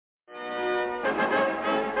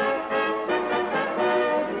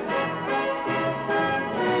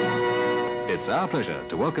our pleasure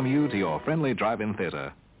to welcome you to your friendly drive-in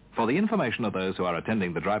theater. For the information of those who are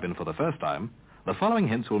attending the drive-in for the first time, the following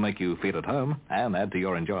hints will make you feel at home and add to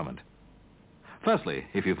your enjoyment. Firstly,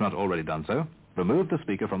 if you've not already done so, remove the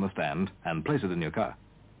speaker from the stand and place it in your car.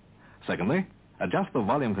 Secondly, adjust the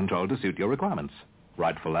volume control to suit your requirements.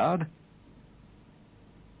 Right for loud,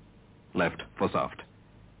 left for soft.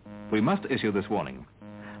 We must issue this warning.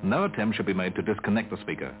 No attempt should be made to disconnect the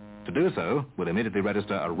speaker. To do so will immediately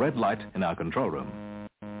register a red light in our control room.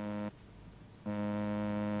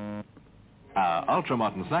 Our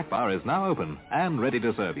ultra-modern snack bar is now open and ready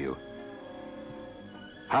to serve you.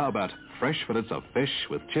 How about fresh fillets of fish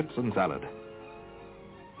with chips and salad?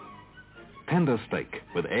 Tender steak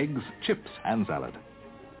with eggs, chips, and salad.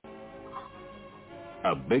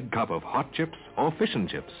 A big cup of hot chips or fish and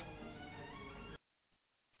chips.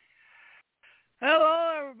 Hello,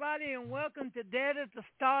 everybody, and welcome to Dead at the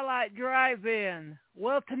Starlight Drive-In.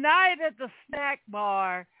 Well, tonight at the snack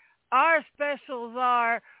bar, our specials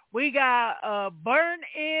are, we got a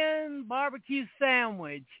burnt-in barbecue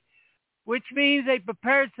sandwich, which means they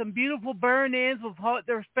prepared some beautiful burnt-ins with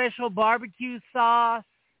their special barbecue sauce,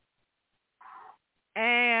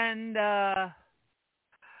 and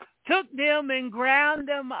took them and ground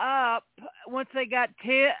them up once they got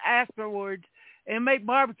afterwards, and make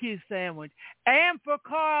barbecue sandwich. And for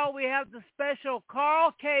Carl, we have the special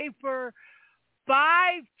Carl Kafer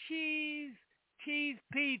 5-cheese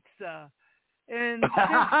pizza. And since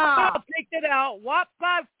Carl picked it out, what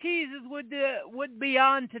 5 cheeses would be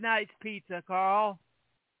on tonight's pizza, Carl?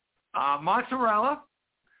 Mozzarella,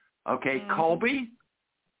 Colby,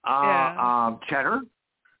 cheddar,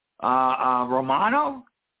 Romano,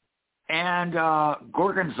 and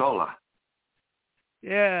Gorgonzola.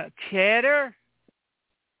 Yeah, cheddar.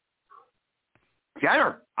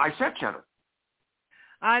 Cheddar. I said cheddar.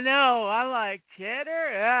 I know. I like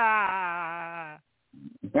cheddar. Ah.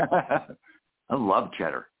 I love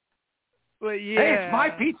cheddar. But yeah. Hey, it's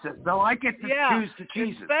my pizza, so I get to choose the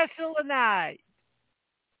cheeses. It's special tonight.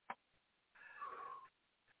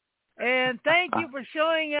 And thank you for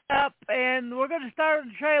showing up. And we're going to start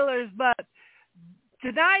with the trailers, but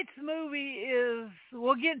tonight's movie is,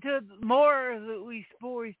 we'll get into more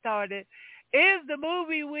before we started, is the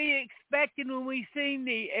movie we expected when we seen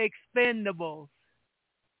the Expendables.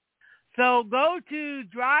 So go to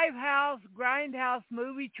Grindhouse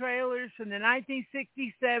movie trailers from the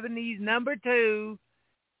 1960s, 70s, number 2,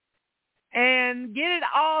 and get it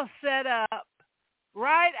all set up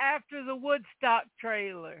right after the Woodstock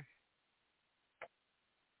trailer.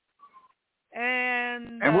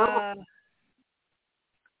 And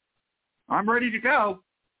I'm ready to go.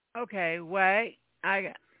 Okay, wait.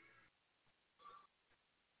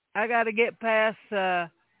 I got to get past the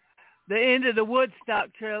end of the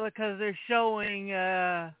Woodstock trailer because they're showing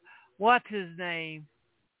what's his name.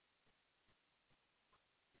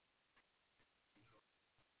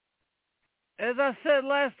 As I said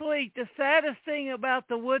last week, the saddest thing about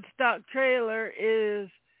the Woodstock trailer is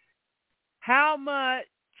how much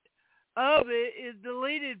of it is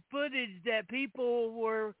deleted footage that people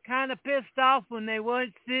were kind of pissed off when they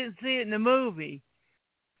didn't see it in the movie.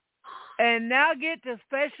 And now get the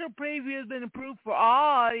special preview has been approved for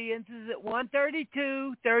all audiences at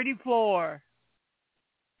 132.34.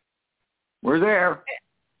 We're there.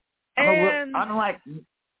 And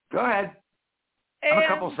go ahead. I'm a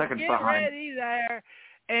couple seconds get behind. Ready there.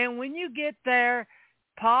 And when you get there,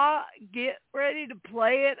 get ready to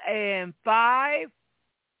play it. And 5,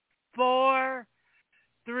 4,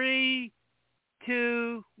 3,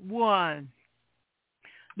 2, 1.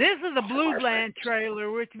 This is a Bluesland trailer,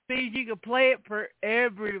 which means you can play it for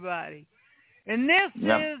everybody. And this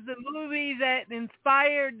is the movie that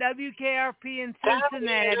inspired WKRP in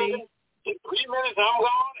Cincinnati. In 3 minutes, I'm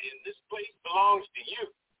gone, and this place belongs to you.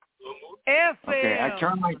 FM.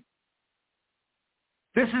 Okay,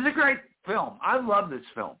 This is a great film. I love this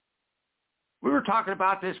film. We were talking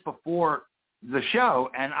about this before the show,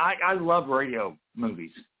 and I love radio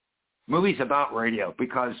movies. Movies about radio,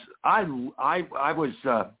 because I was,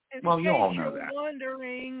 you all know that.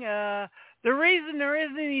 Wondering, the reason there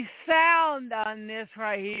isn't any sound on this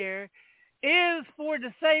right here is for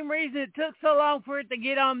the same reason it took so long for it to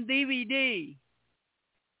get on DVD.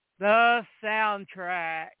 The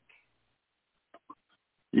soundtrack.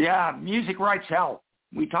 Yeah, music rights hell.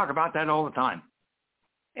 We talk about that all the time.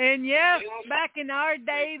 And yes, back in our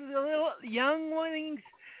day, the little young ones,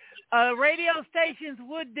 radio stations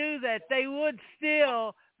would do that. They would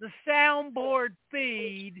steal the soundboard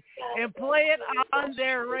feed and play it on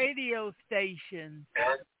their radio station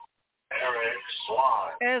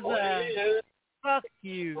as a fuck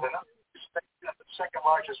you. second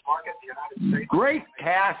largest market in the United States. Great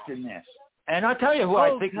cast in this. And I'll tell you who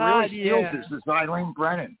I think really steals this is Eileen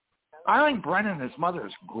Brennan. Eileen Brennan, his mother,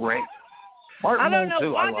 is great. Martin I don't know.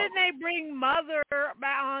 too, Why didn't they bring Mother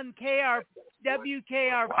on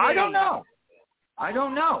WKRP? I don't know.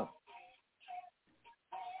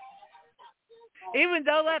 Even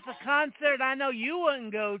though that's a concert I know you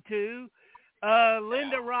wouldn't go to,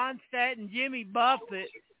 Linda Ronstadt and Jimmy Buffett.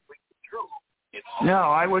 No,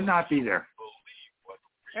 I would not be there.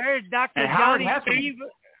 There's Dr. Howard Johnny Heffernan. Fever.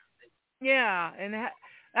 Yeah, and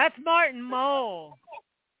that's Martin Mull.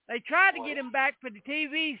 They tried to get him back for the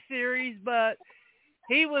TV series, but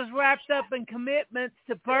he was wrapped up in commitments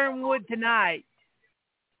to Fernwood Tonight.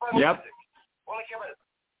 Yep.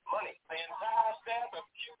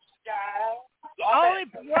 Only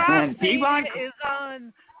And Prophecy is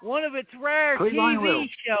on one of its rare Cleveland TV Will.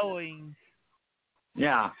 showings.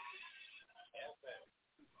 Yeah.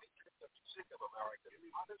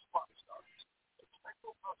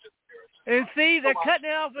 And see, they're cutting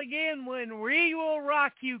it off again when We Will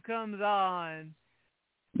Rock You comes on.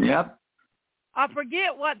 Yep. I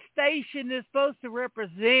forget what station is supposed to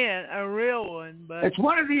represent a real one, but It's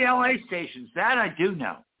one of the LA stations. That I do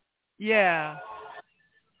know. yeah.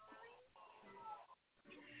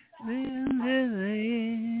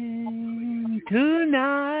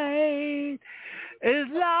 Tonight, as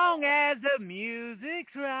long as the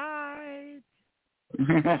music's right.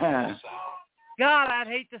 God, I'd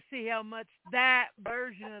hate to see how much that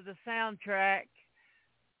version of the soundtrack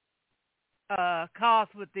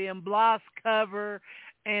cost with the embossed cover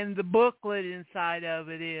and the booklet inside of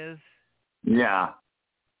it is. Yeah.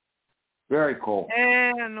 Very cool.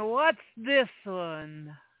 And what's this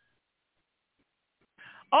one?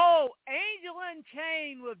 Oh, Angel in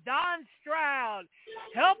Chain with Don Stroud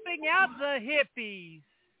helping out the hippies.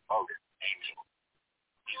 Oh, Angel.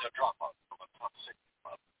 He's a dropout from a top 6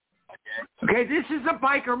 club. Okay, this is a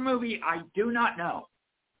biker movie I do not know.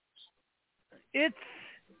 It's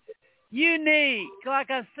unique. Like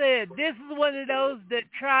I said, this is one of those that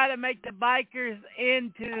try to make the bikers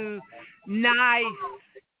into nice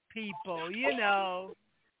people, you know.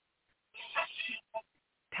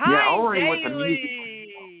 Time Yeah, already Daily. with the music.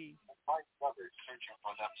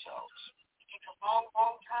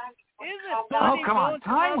 Isn't it funny come on, going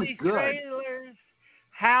through Time all was these good. trailers,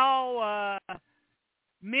 how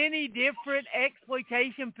many different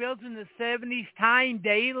exploitation films in the 70s Time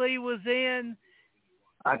Daily was in?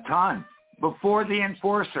 A ton. Before The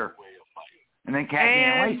Enforcer. And then Cagney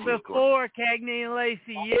and Lacey. Before Cagney and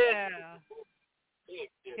Lacey, yeah.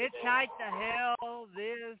 Hitchhike to Hell,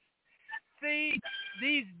 this. See,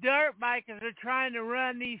 these dirt bikers are trying to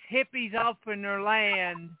run these hippies off in their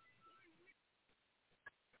land.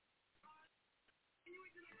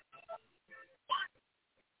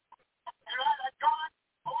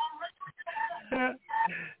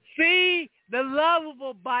 See, the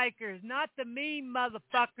lovable bikers, not the mean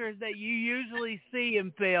motherfuckers that you usually see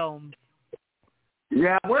in films.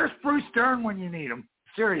 Yeah, where's Bruce Dern when you need him?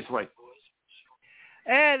 Seriously.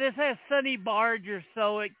 Yeah, this has Sonny Barger,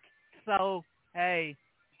 so hey.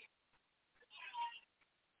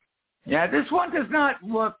 Yeah, this one does not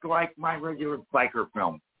look like my regular biker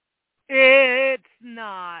film. It's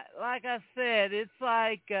not. Like I said, it's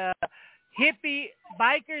like hippie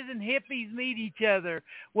bikers and hippies meet each other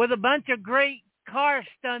with a bunch of great car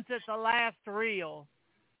stunts at the last reel.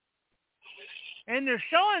 And they're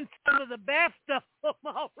showing some of the best of them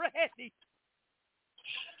already.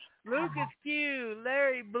 Lucas Q,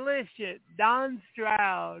 Larry Blishett, Don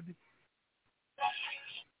Stroud.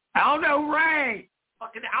 Aldo Ray!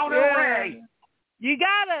 Fucking Aldo Ray! You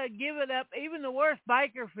gotta give it up, even the worst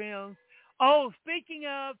biker films. Oh, speaking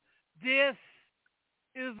of, this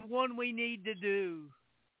is one we need to do.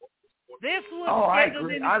 This was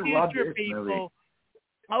scheduled in the future, people. Movie.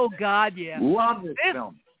 Oh, God, yeah. Love this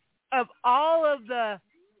film. Of all of the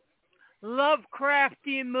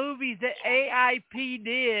Lovecraftian movies that AIP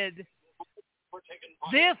did,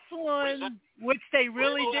 this one, which they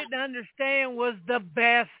really didn't understand, was the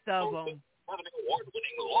best of them.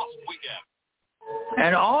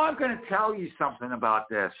 And all I'm going to tell you something about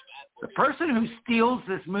this. The person who steals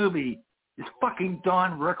this movie is fucking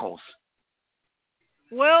Don Rickles.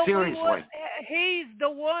 Well, seriously. He's the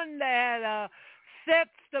one that sets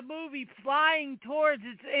the movie flying towards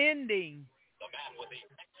its ending. The man with the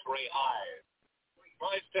X-ray eyes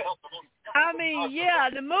tries to help them. I mean, yeah,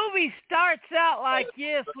 the movie starts out like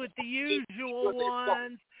this with the usual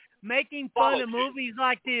ones, making fun of movies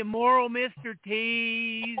like The Immoral Mr.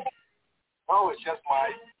 T's. Oh, it's just my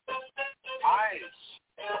eyes.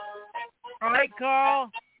 Right,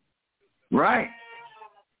 Carl? Right.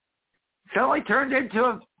 suddenly turned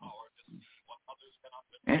into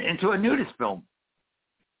a nudist film.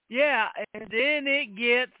 Yeah, and then it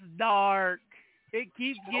gets dark. It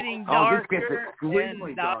keeps getting darker this gets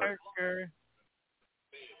extremely and dark. darker.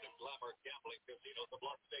 Glamour gambling casinos of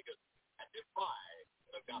Las Vegas and defy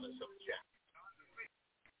the goddess of Jack.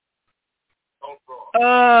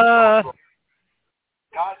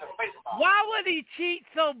 Why would he cheat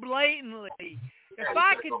so blatantly? If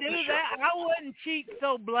I could do that, I wouldn't cheat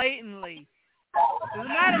so blatantly. As a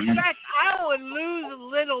matter of fact, I would lose a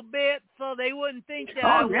little bit so they wouldn't think that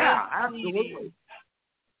I was absolutely. cheating.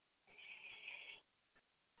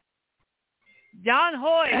 John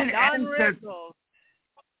Hoyt, Don Rickles.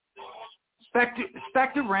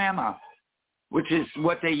 Spectrorama, which is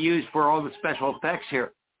what they use for all the special effects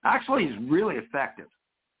here, actually is really effective.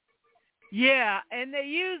 Yeah, and they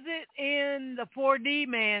use it in the 4D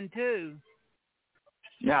Man, too.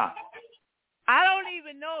 Yeah. I don't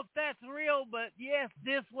even know if that's real, but yes,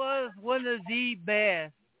 this was one of the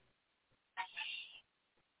best.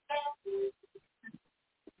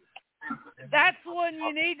 That's one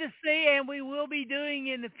you need to see, and we will be doing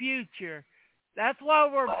in the future. That's why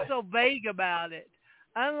we're so vague about it.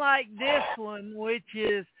 Unlike this one, which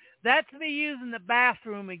is, that's me using the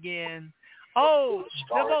bathroom again. Oh,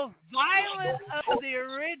 the most violent of the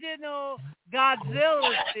original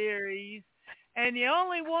Godzilla series, and the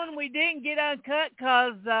only one we didn't get uncut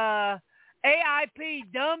because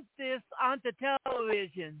AIP dumped this onto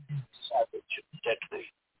television. Savage and deadly.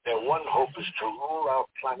 Their one hope is to rule our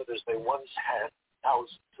planet as they once had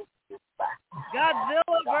thousands of years back.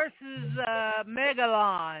 Godzilla versus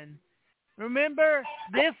Megalon. Remember,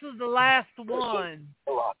 this was the last one,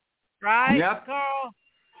 right, Yep. Carl?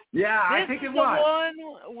 Yeah, I think it was. This is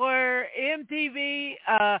the one where NBC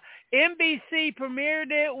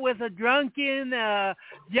premiered it with a drunken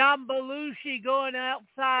John Belushi going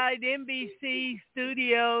outside NBC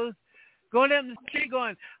studios, going up the street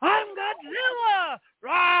going, "I'm Godzilla!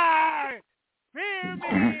 Rawr! Fear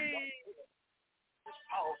me!"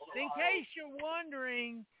 In case you're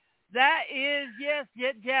wondering, that is, yes,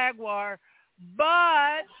 Jet Jaguar,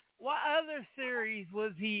 but what other series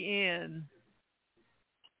was he in?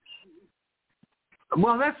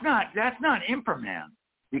 Well, that's not Inframan,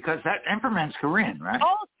 because that Inframan's Korean, right?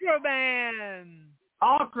 Ultraman.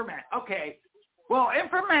 Ultraman. Okay. Well,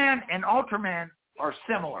 Inframan and Ultraman are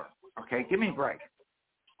similar. Okay, give me a break.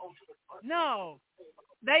 No,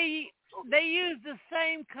 they use the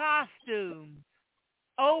same costume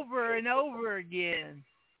over and over again.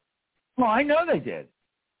 Well, I know they did.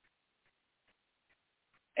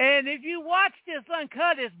 And if you watch this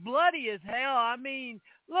uncut, it's bloody as hell. I mean,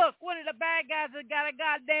 look, one of the bad guys has got a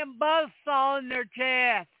goddamn buzzsaw in their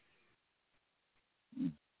chest.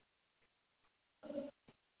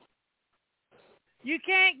 You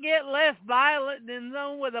can't get less violent than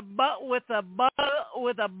someone with a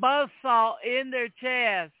buzzsaw in their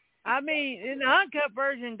chest. I mean, in the uncut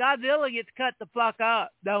version, Godzilla gets cut the fuck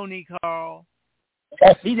up, don't he, Carl?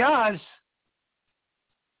 Yes, he does.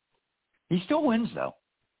 He still wins, though.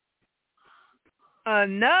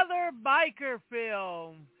 Another biker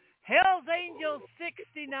film, Hell's Angels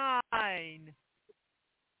 69.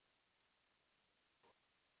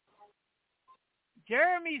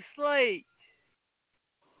 Jeremy Slate,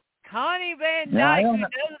 Connie Van Dyke, who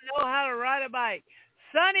doesn't know how to ride a bike,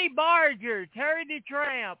 Sonny Barger, Terry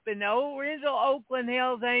DeTramp, and the original Oakland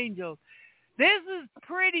Hells Angels. This is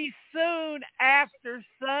pretty soon after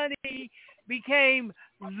Sonny became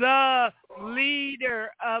the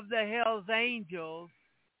leader of the Hells Angels,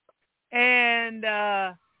 and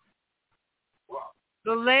the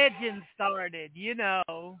legend started, you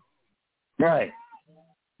know. Right.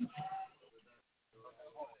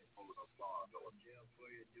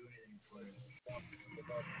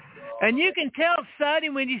 And you can tell Sonny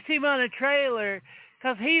when you see him on a trailer,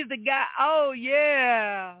 because he's the guy. Oh,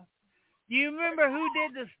 yeah. Do you remember who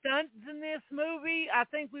did the stunts in this movie? I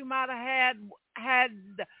think we might have had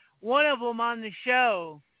one of them on the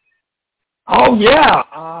show. Oh, yeah.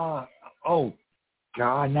 Oh,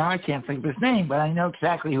 God, now I can't think of his name, but I know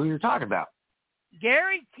exactly who you're talking about.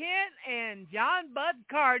 Gary Kent and John Bud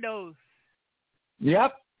Cardos.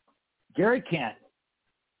 Yep. Gary Kent.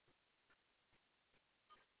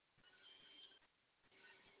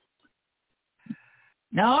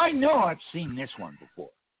 Now, I know I've seen this one before.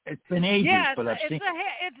 It's been ages, but I've seen it.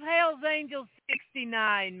 It's Hell's Angels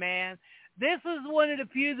 69, man. This is one of the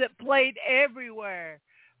few that played everywhere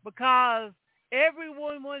because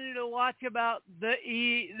everyone wanted to watch about the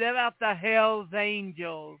Hell's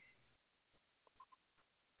Angels.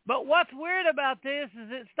 But what's weird about this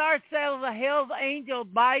is it starts out as a Hell's Angel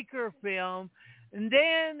biker film. And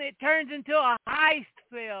then it turns into a heist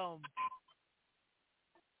film.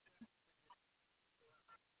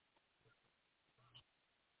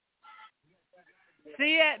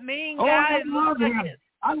 See that mean guy? I love him.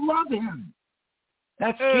 I love him.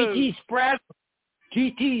 That's G.T.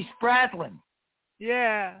 Spradlin.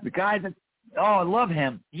 Yeah. The guy that, I love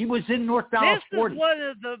him. He was in North Dallas 40. This is one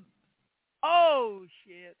of the, oh,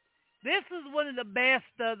 shit. This is one of the best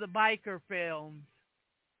of the biker films.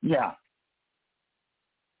 Yeah.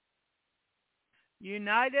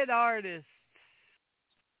 United Artists.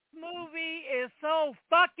 This movie is so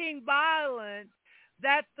fucking violent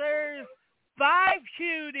that there's 5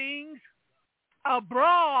 shootings, a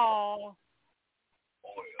brawl,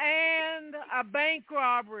 and a bank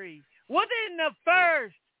robbery within the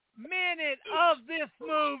first minute of this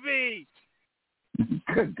movie.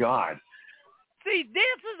 Good God. See,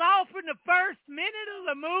 this is all from the first minute of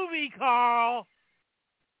the movie, Carl.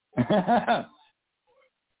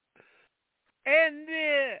 And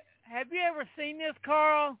have you ever seen this,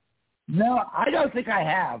 Carl? No, I don't think I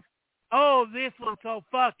have. Oh, this one's so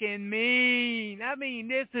fucking mean. I mean,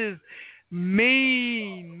 this is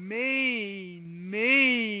mean.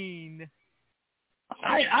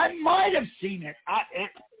 I might have seen it.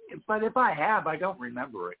 But if I have, I don't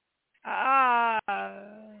remember it.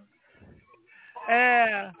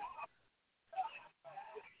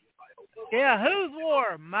 Yeah, whose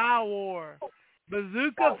war? My war.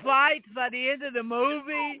 Bazooka fights by the end of the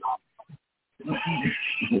movie.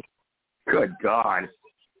 Good God.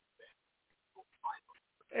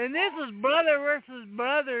 And this is brother versus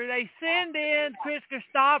brother. They send in Chris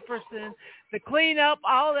Christopherson to clean up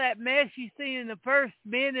all that mess you see in the first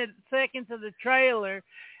seconds of the trailer.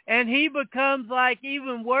 And he becomes like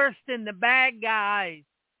even worse than the bad guys.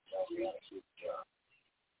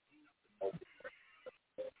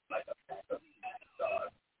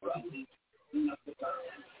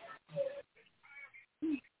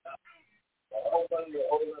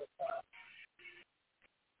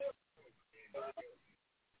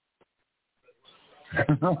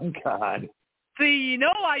 Oh, God. See, you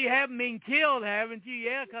know why you haven't been killed, haven't you?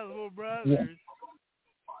 Yeah, because we're brothers. Yeah.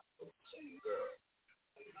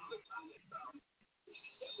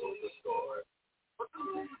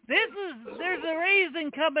 There's a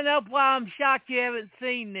reason coming up why I'm shocked you haven't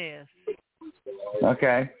seen this.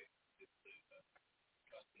 Okay.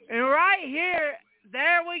 And right here,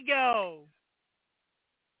 there we go.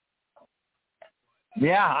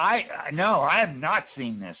 Yeah, I have not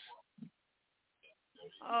seen this.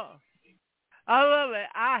 Oh, I love it.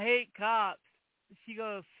 I hate cops. She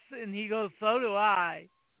goes, and he goes, so do I.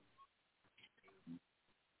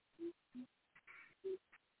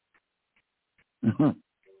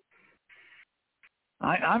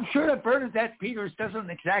 I'm sure that Bernadette Peters doesn't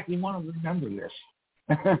exactly want to remember this.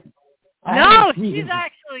 No, she's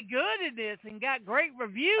actually good at this and got great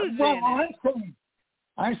reviews in it.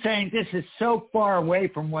 I'm saying this is so far away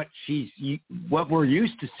from what we're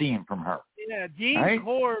used to seeing from her. Yeah, Gene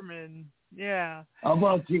Corman. Yeah. How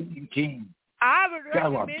about Gene? I would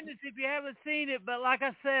recommend this if you haven't seen it, but like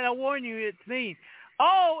I said, I warn you, it's mean.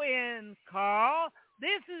 Oh, and Carl,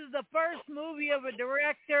 this is the first movie of a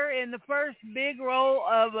director and the first big role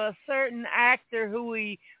of a certain actor who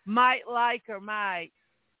we might like or might.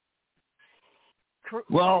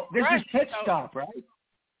 Well, this is Pit Stop, right?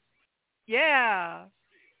 Yeah.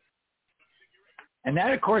 And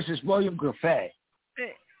that, of course, is William Griffey.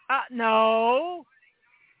 No.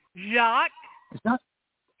 Jacques. It's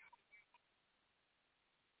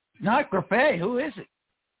not Griffey. Who is it?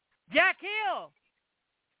 Jack Hill.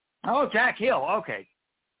 Oh, Jack Hill. Okay.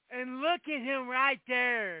 And look at him right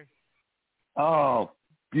there. Oh,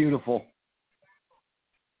 beautiful.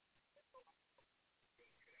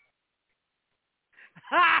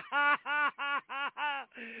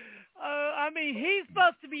 I mean, he's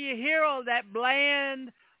supposed to be a hero, that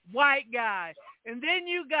bland white guy. And then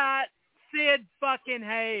you got Sid fucking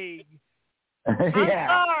Haig. I'm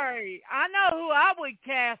sorry. I know who I would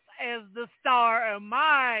cast as the star of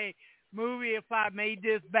my movie if I made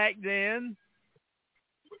this back then.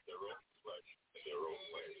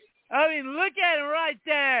 I mean, look at him right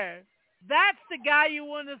there. That's the guy you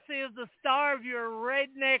want to see as the star of your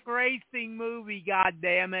redneck racing movie,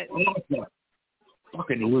 goddammit.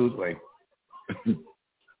 Fucking Ludwig.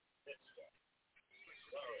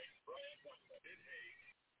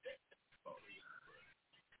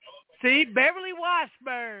 See, Beverly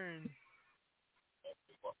Washburn.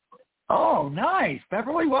 Oh, nice.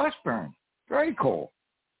 Beverly Washburn. Very cool.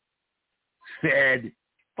 Sid.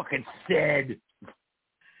 Fucking Sid.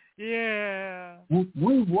 Yeah.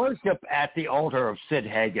 We worship at the altar of Sid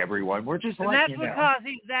Haig, everyone. We're just and like, that's because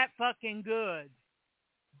he's that fucking good.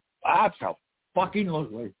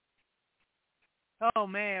 Absolutely. Oh,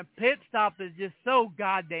 man, Pit Stop is just so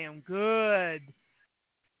goddamn good.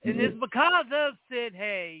 And it's because of Sid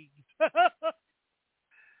Haig.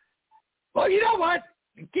 Well, you know what?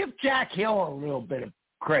 Give Jack Hill a little bit of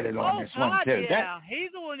credit on this one, too. Yeah.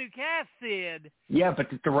 He's the one who cast Sid. Yeah, but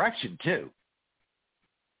the direction, too.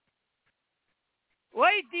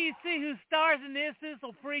 Wait till you see who stars in this. This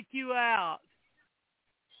will freak you out.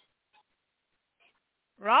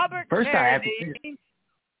 Robert First, I have to Carradine. see it.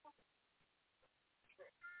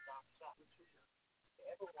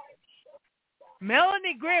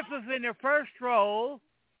 Melanie Griffith in her first role.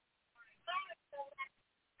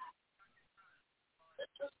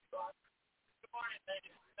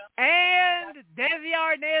 And Desi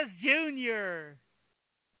Arnaz Jr.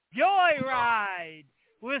 Joyride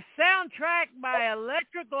with soundtrack by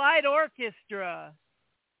Electric Light Orchestra.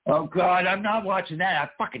 Oh, God, I'm not watching that. I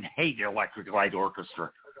fucking hate the Electric Light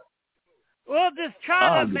Orchestra. Well, just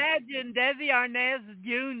try to imagine Desi Arnaz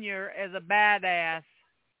Jr. as a badass.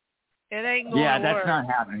 It ain't going to work. Yeah, that's not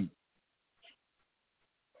happening.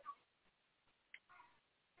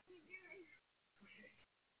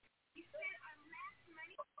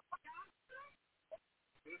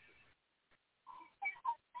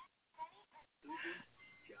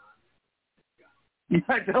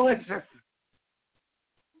 Yeah, delicious.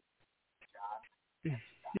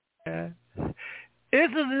 Yeah. This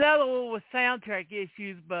is another one with soundtrack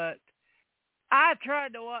issues, but I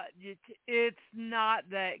tried to watch it. It's not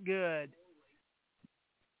that good.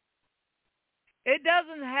 It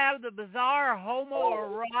doesn't have the bizarre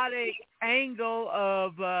homoerotic angle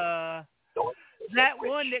of that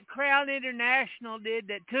one that Crown International did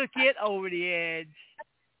that took it over the edge.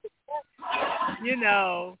 You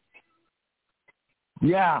know.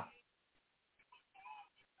 Yeah.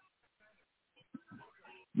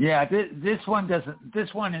 Yeah, this one doesn't.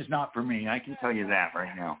 This one is not for me. I can tell you that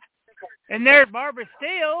right now. And there's Barbara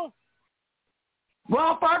Steele.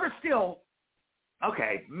 Well, Barbara Steele.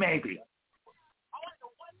 Okay, maybe.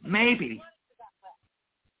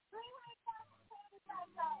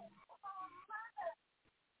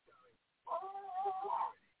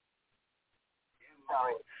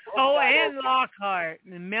 Oh, and Lockhart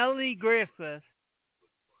and Melanie Griffith.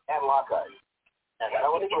 And Lockhart. And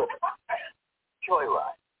Melanie Griffith.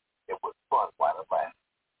 Joyride. It was fun while it lasted.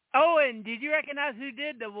 Oh, and did you recognize who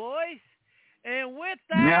did the voice? And with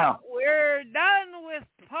that, We're done with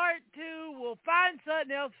part 2. We'll find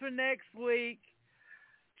something else for next week.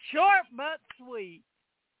 Short but sweet.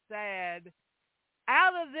 Sad.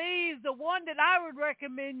 Out of these, the one that I would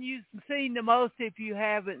recommend you've seen the most if you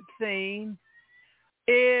haven't seen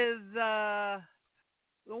is the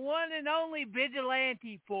one and only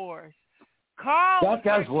Vigilante Force. Carl that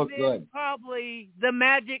does look good. Probably The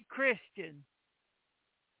Magic Christian.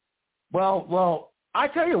 Well, I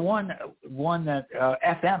tell you one that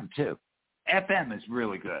FM too. FM is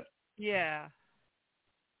really good. Yeah.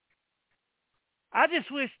 I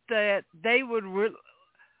just wish that they would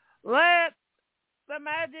let The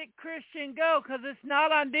Magic Christian go because it's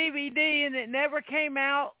not on DVD and it never came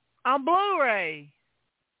out on Blu-ray.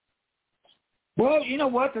 Well, you know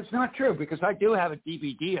what? That's not true because I do have a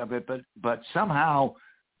DVD of it, but somehow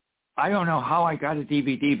I don't know how I got a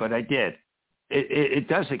DVD, but I did. It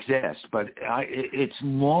does exist, but it's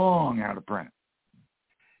long out of print.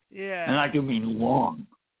 Yeah. And I do mean long.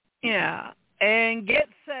 Yeah. And get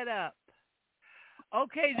set up.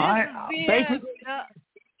 Okay, this is basically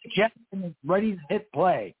Jackson is ready to hit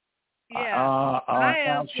play.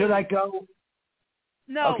 Yeah. Should I go?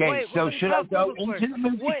 No. Okay, wait, so should I go into the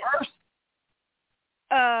movie first?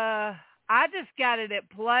 I just got it at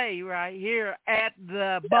play right here at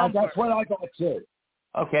the bumper. That's what I got too.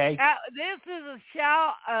 Okay. This is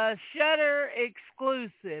a Shudder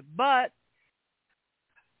exclusive, but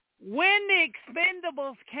when the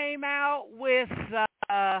Expendables came out with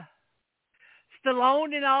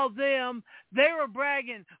Stallone and all them, they were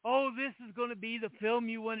bragging, oh, this is going to be the film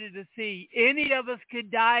you wanted to see. Any of us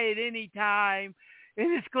could die at any time,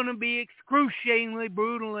 and it's going to be excruciatingly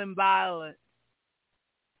brutal and violent.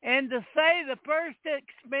 And to say the first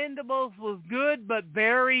Expendables was good but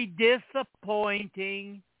very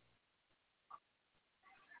disappointing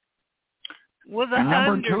was an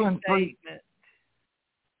understatement.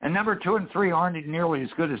 And number 2 and 3 aren't nearly as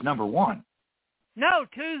good as number 1. No,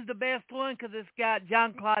 2's the best one because it's got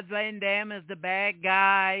Jean-Claude Van Damme as the bad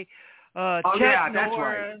guy. Chuck that's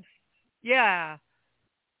Norris. right. Yeah.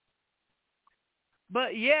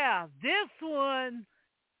 But yeah, this one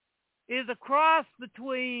is a cross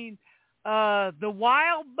between The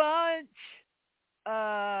Wild Bunch,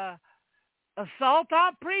 Assault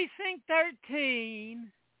on Precinct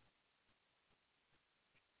 13,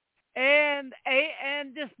 and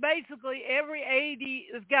just basically every 80,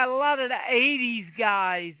 it's got a lot of the 80s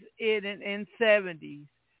guys in it and 70s.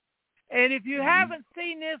 And if you haven't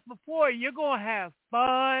seen this before, you're going to have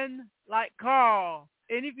fun like Carl.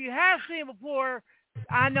 And if you have seen it before,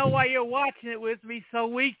 I know why you're watching it with me, so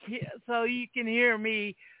you can hear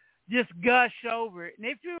me just gush over it. And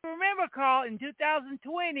if you remember, Carl, in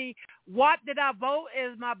 2020, what did I vote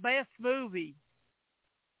as my best movie?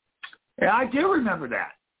 Yeah, I do remember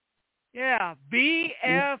that. Yeah,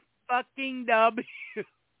 VFW.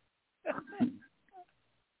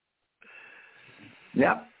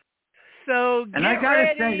 Yep. So and I gotta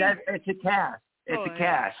ready. say that it's a cast. It's a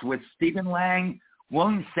cast with Stephen Lang,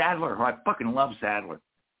 William Sadler, who I fucking love Sadler.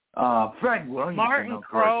 Fred Williamson, Martin of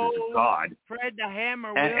course, is a god. Fred the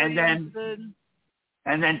Hammer Williamson.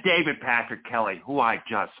 And then David Patrick Kelly, who I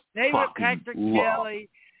just fucking love. Kelly,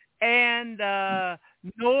 and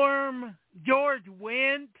George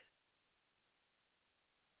Wendt.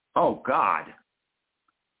 Oh, God.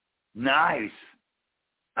 Nice.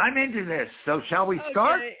 I'm into this. So shall we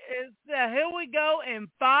start? Here we go in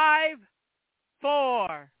 5,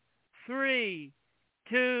 4, 3,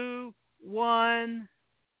 2, 1.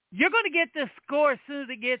 You're going to get this score as soon as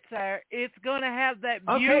it gets there. It's going to have that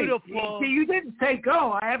beautiful... Okay, you didn't say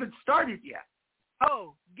go. I haven't started yet.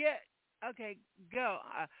 Oh, go.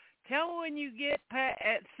 Tell me when you get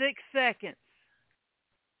at 6 seconds.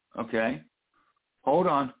 Okay. Hold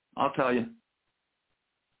on. I'll tell you.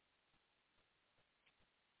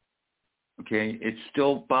 Okay, it's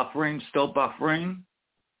still buffering.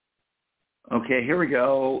 Okay, here we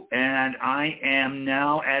go. And I am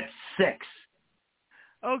now at 6.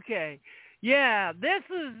 Okay. Yeah, this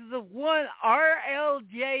is the one,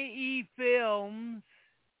 RLJE Films.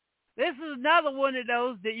 This is another one of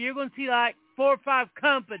those that you're going to see like 4 or 5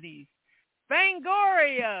 companies.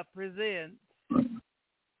 Fangoria presents.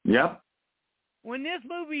 Yep. When this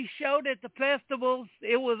movie showed at the festivals,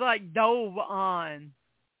 it was like dove on,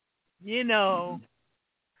 you know.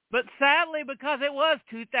 But sadly, because it was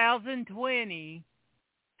 2020,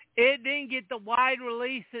 it didn't get the wide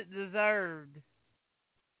release it deserved.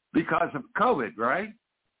 Because of COVID, right?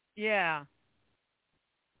 Yeah.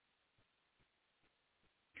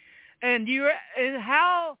 And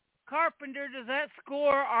how Carpenter does that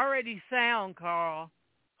score already sound, Carl?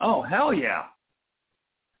 Oh, hell yeah.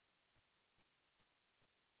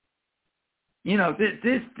 You know, this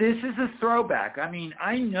is a throwback. I mean,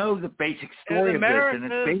 I know the basic story of this, and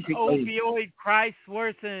it's basically... opioid crisis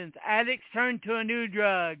worsens. Addicts turn to a new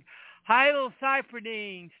drug.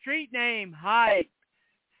 Hylocypridine. Street name, Hype.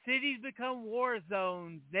 Cities become war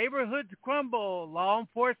zones. Neighborhoods crumble. Law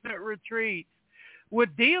enforcement retreats.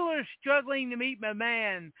 With dealers struggling to meet my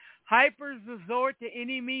man, hypers resort to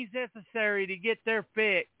any means necessary to get their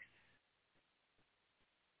fix.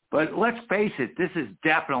 But let's face it, this is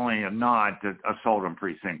definitely a nod to Assault on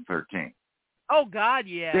Precinct 13. Oh, God,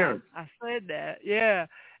 yeah. I said that, yeah.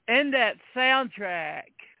 And that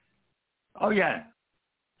soundtrack. Oh, yeah.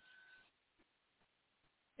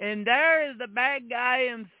 And there is the bad guy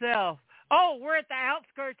himself. Oh, we're at the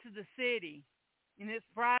outskirts of the city. And it's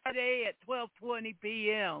Friday at 12:20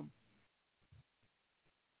 p.m.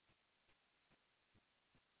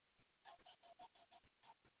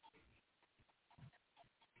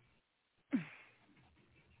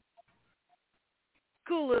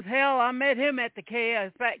 Cool as hell. I met him at the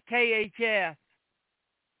KHF.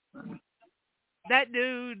 That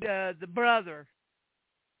dude, the brother.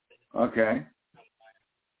 Okay.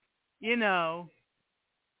 You know.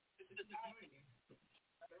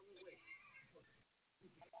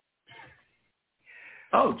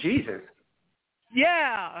 Oh, Jesus.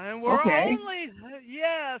 Yeah, and we're okay.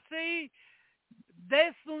 see,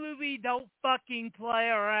 this movie don't fucking play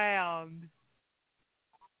around.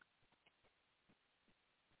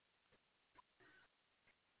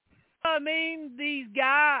 I mean, these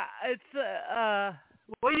guys,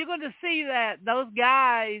 well, you're going to see that those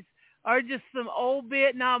guys are just some old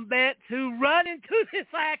Vietnam vets who run into this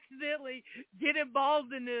accidentally, get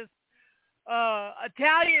involved in this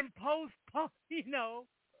Italian post-punk,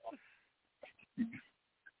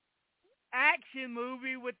 action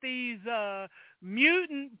movie with these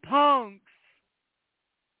mutant punks.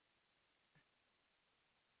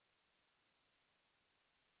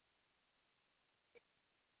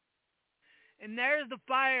 And there's the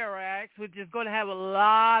fire axe, which is going to have a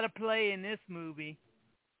lot of play in this movie.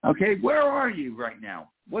 Okay, where are you right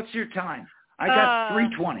now? What's your time? I got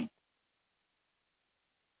 3:20.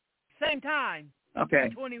 Same time. Okay.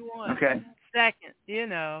 21. Okay. Second,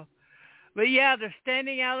 But yeah, they're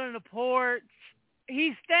standing out on the porch.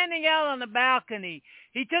 He's standing out on the balcony.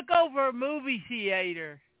 He took over a movie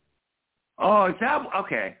theater. Oh, is that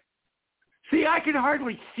okay? See, I can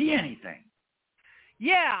hardly see anything.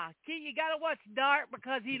 Yeah, you got to watch dark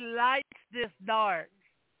because he likes this dark.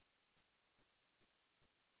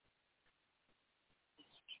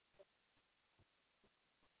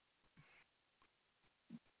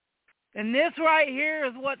 And this right here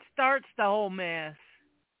is what starts the whole mess.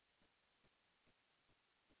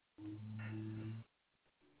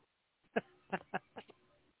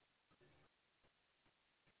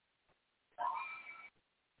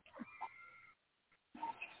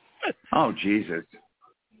 Oh, Jesus.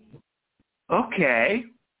 Okay.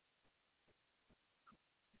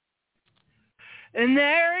 And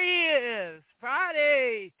there he is,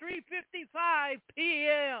 Friday, 3:55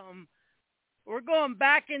 p.m. We're going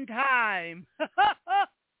back in time.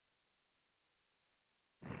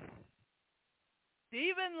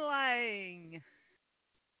 Stephen Lang,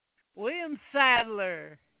 William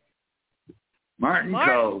Sadler, Martin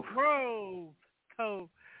Cove,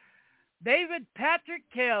 David Patrick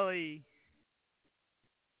Kelly.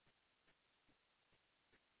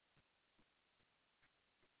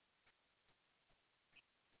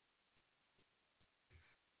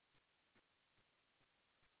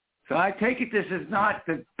 So I take it this is not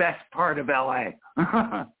the best part of L.A.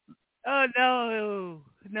 Oh,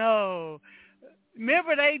 no.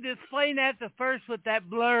 Remember they explained that the first with that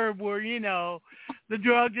blurb where, the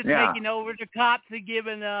drugs are taking over, the cops are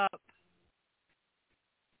giving up.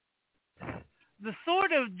 The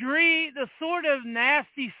sort of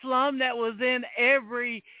nasty slum that was in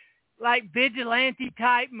every, vigilante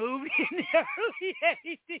type movie in the early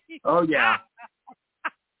 80s. Oh, yeah.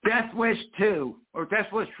 Death Wish 2, or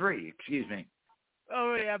Death Wish 3, excuse me.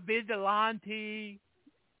 Oh, yeah, Vigilante.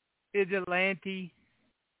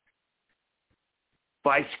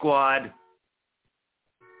 Vice Squad.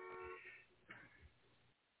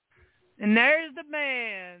 And there's the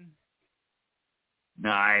man.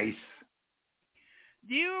 Nice.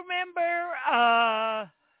 Do you remember,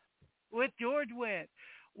 with George Wendt,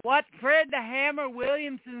 what Fred the Hammer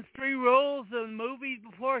Williamson's 3 roles in movies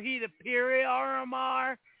before he'd appear at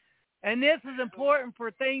RMR? And this is important for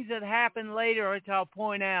things that happen later, which I'll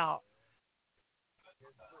point out.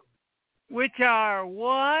 Which are,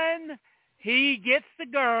 1, he gets the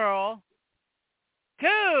girl.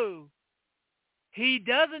 2, he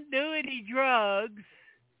doesn't do any drugs.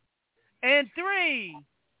 And 3,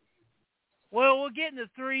 well, we'll get into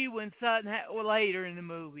 3 when something later in the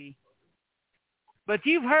movie. But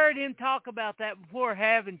you've heard him talk about that before,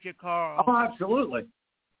 haven't you, Carl? Oh, absolutely.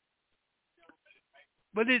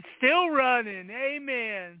 But it's still running.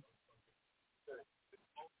 Amen.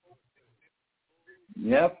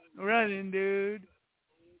 Yep. Running, dude.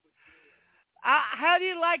 How do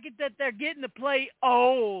you like it that they're getting to play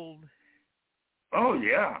old? Oh,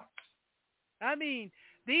 yeah. I mean,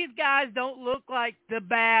 these guys don't look like the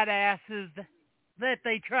badasses that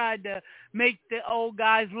they tried to make the old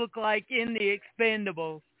guys look like in the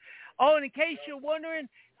Expendables. Oh, and in case you're wondering,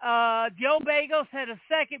 Joe Bagos had a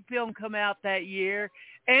second film come out that year,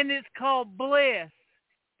 and it's called Bliss.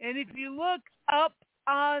 And if you look up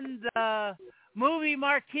on the movie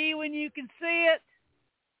marquee when you can see it,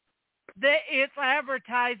 it's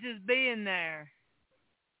advertised as being there.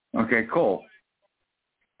 Okay, cool.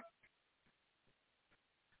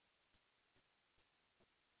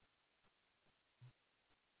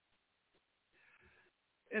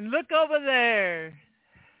 And look over there.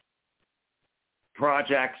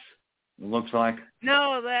 Projects, it looks like.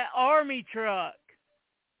 No, that army truck.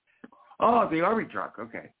 Oh, the army truck.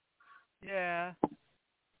 Okay. Yeah.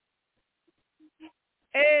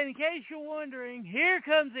 And in case you're wondering, here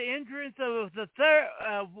comes the entrance of the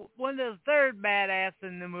one of the third badass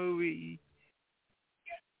in the movie.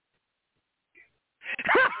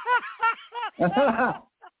 Oh,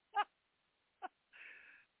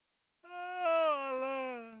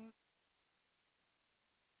 Lord.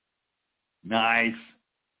 Nice.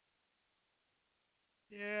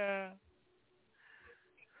 Yeah.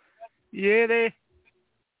 Yeah, they.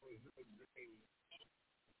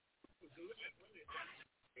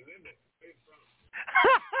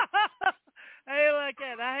 Hey, like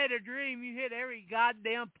that. I had a dream you hit every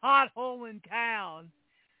goddamn pothole in town.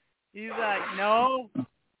 He's like, no,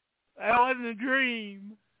 that wasn't a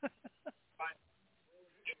dream.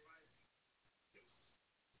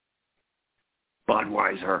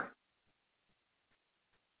 Budweiser.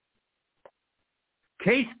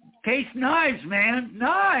 Case knives, man.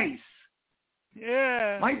 Nice.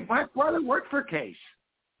 Yeah. My brother worked for Case.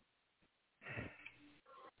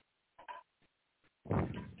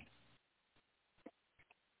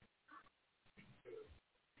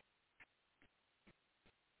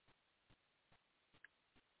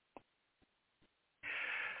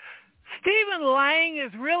 Stephen Lang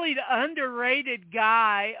is really the underrated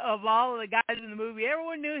guy of all of the guys in the movie.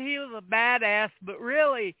 Everyone knew he was a badass, but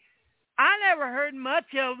really, I never heard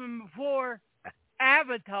much of him before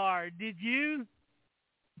Avatar. Did you?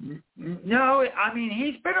 No, I mean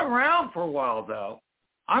he's been around for a while though.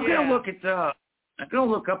 I'm gonna look at I'm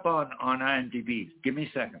gonna look up on IMDb. Give me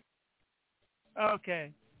a second.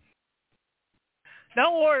 Okay.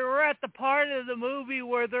 Don't worry, we're at the part of the movie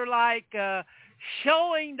where they're like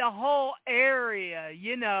showing the whole area,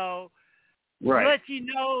 you know, right. Let you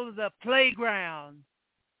know the playground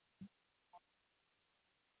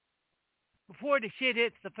before the shit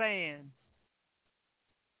hits the fan.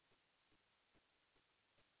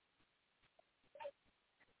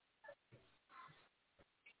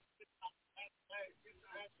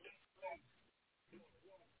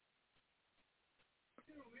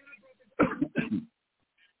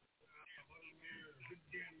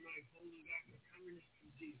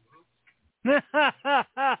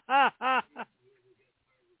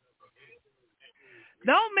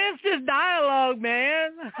 Don't miss this dialogue, man.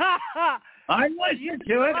 I'm listening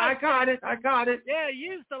to it. I got it. Yeah,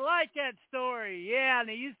 you used to like that story. Yeah, and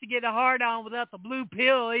he used to get a hard on without the blue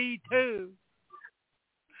pill, too.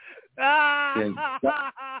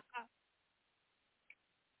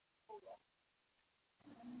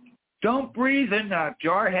 Don't breathe in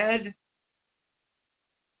Jarhead.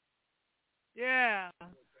 Yeah.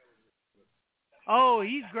 Oh,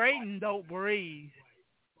 he's great in Don't Breathe.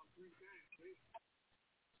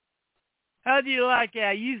 How do you like that?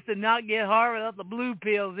 I used to not get hard without the blue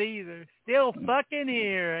pills either. Still fucking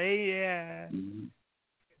here. Yeah.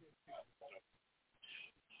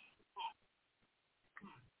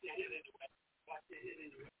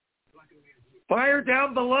 Fire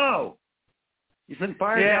Down Below. You said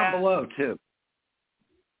Fire Down Below, too.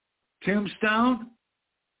 Tombstone?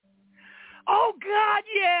 Oh, God,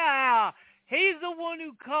 yeah. He's the one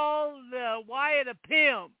who called Wyatt a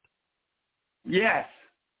pimp. Yes.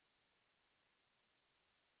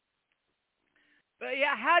 But,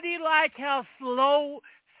 yeah, how do you like how slow...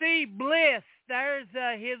 See, Bliss, there's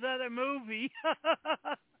his other movie.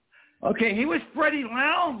 Okay, he was Freddie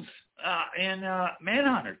Lowndes in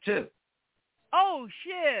Manhunter, too. Oh,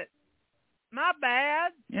 shit. My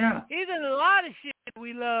bad. Yeah. He's in a lot of shit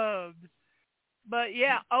we loved. But,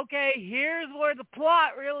 yeah, okay, here's where the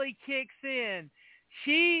plot really kicks in.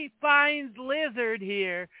 She finds Lizard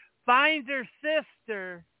here, finds her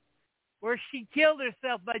sister, where she killed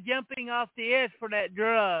herself by jumping off the edge for that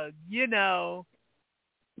drug, you know.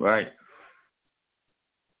 Right.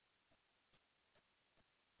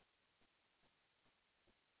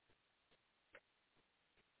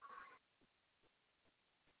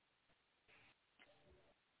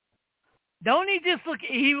 Don't he just look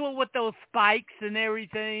evil with those spikes and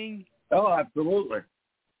everything? Oh, absolutely.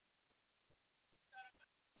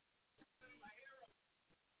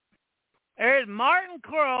 There's Martin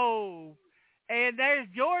Crowe, and there's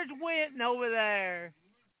George Winton over there.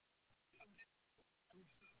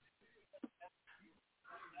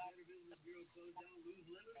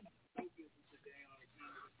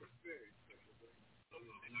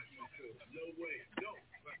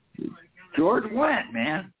 George Wendt,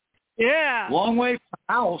 man. Yeah. Long way from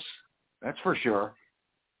the house, that's for sure.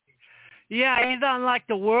 Yeah, he's on like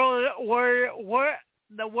the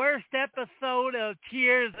the worst episode of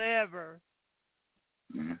Cheers ever.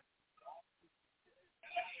 Mm-hmm.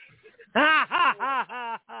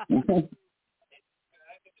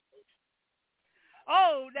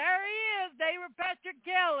 Oh, there he is, David Patrick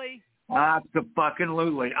Kelly.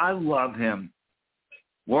 Absolutely. I love him.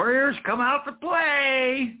 Warriors come out to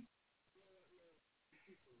play.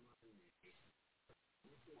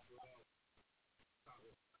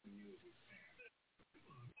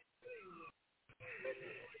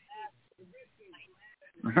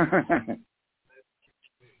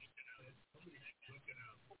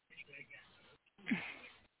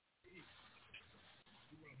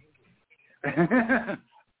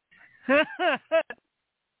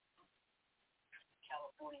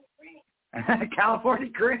 California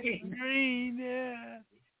Green. Green, yeah.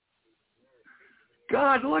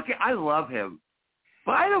 God, look, I love him.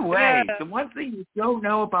 By the way, the one thing you don't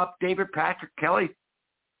know about David Patrick Kelly,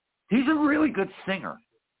 he's a really good singer.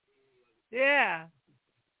 Yeah.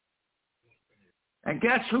 And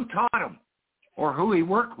guess who taught him? Or who he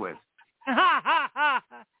worked with?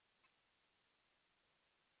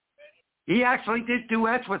 He actually did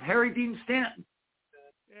duets with Harry Dean Stanton.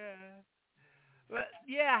 Yeah. But,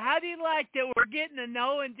 yeah, how do you like that we're getting to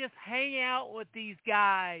know and just hang out with these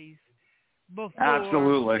guys before?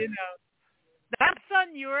 Absolutely. You know, that's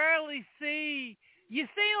something you rarely see. You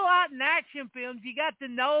see a lot in action films. You got to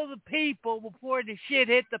know the people before the shit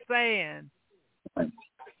hit the fan.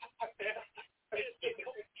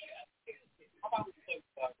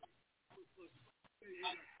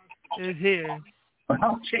 It's here.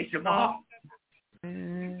 I'll chase him off.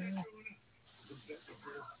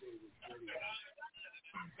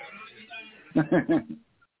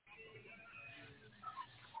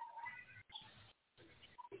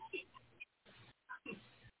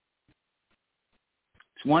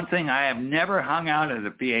 It's one thing I have never hung out at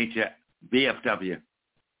a VFW.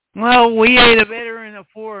 Well, we ain't a veteran of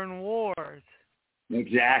foreign wars.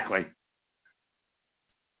 Exactly.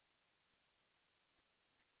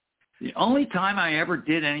 The only time I ever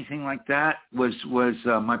did anything like that was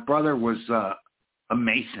my brother was a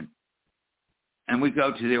mason, and we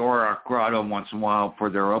go to the Auroch Grotto once in a while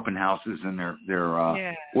for their open houses and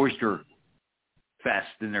their oyster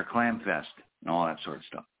fest and their clam fest and all that sort of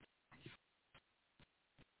stuff.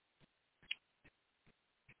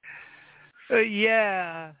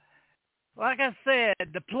 Yeah. Like I said,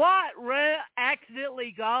 the plot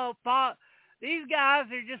accidentally got... These guys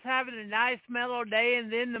are just having a nice mellow day,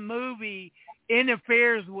 and then the movie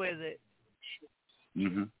interferes with it.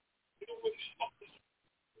 Mm-hmm.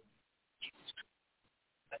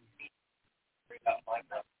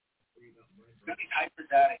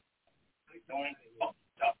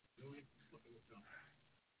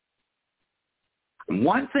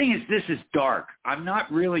 One thing is this is dark. I'm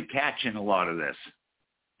not really catching a lot of this.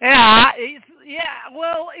 Yeah, it's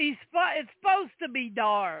supposed to be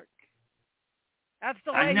dark. That's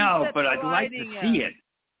the way I know, but the I'd like to see it.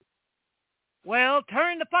 Well,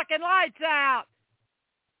 turn the fucking lights out.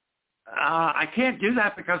 I can't do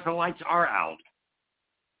that because the lights are out.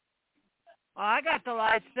 Well, I got the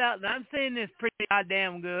lights out, and I'm seeing this pretty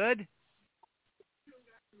goddamn good.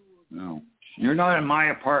 No, you're not in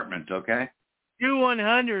my apartment, okay?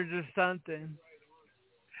 2-100s or something.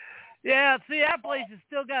 Yeah, see, that place has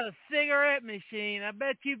still got a cigarette machine. I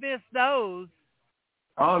bet you missed those.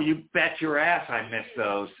 Oh, you bet your ass I missed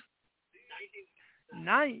those.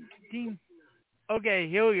 19. Okay,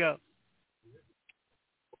 here we go.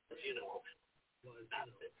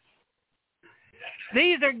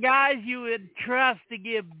 These are guys you would trust to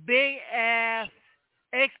give big-ass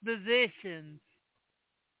expositions.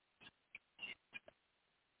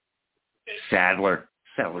 Sadler's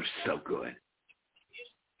so good.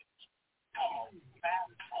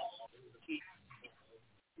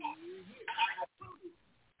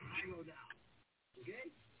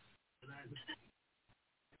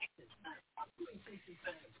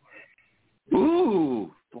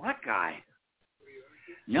 Ooh, black guy.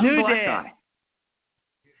 Young New black Dad. guy.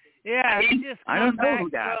 Yeah, he just I come don't know back who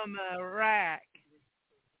that. from Iraq.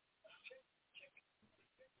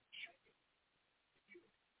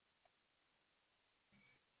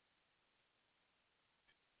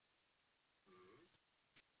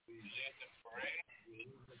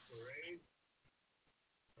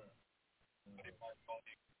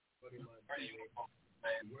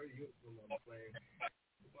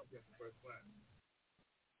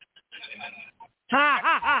 Ha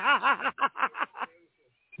ha ha ha ha ha.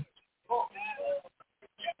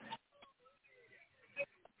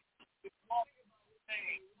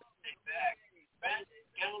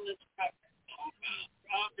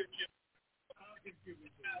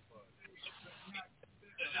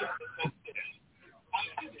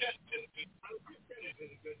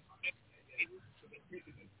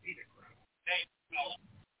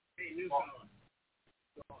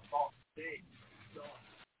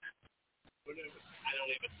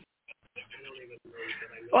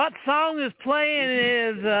 What song is playing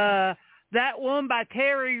is that one by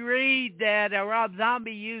Terry Reid that Rob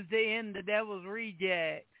Zombie used to end The Devil's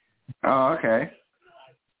Rejects. Oh, okay.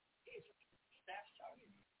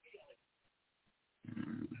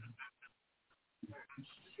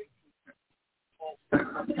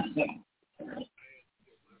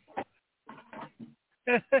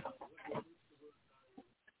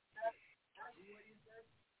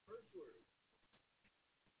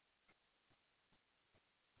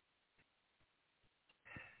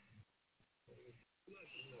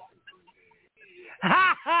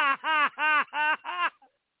 Ha ha ha ha ha!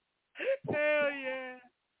 Hell yeah!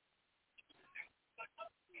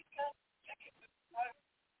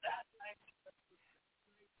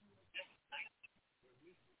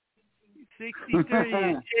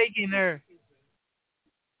 '63 is shaking her.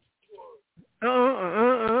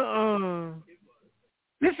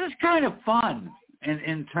 This is kind of fun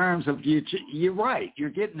in terms of you. You're right. You're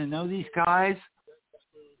getting to know these guys.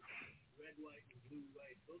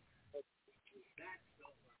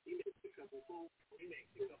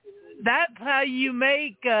 That's how you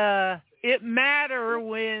make it matter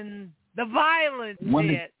when the violence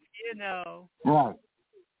hits, you know. Right.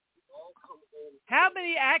 How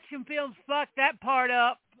many action films fuck that part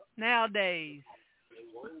up nowadays?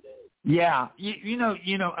 Yeah, you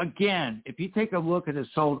know, again, if you take a look at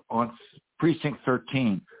Assault on Precinct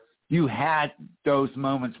 13, you had those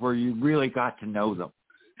moments where you really got to know them,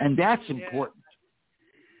 and that's important.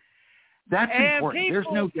 That's important. There's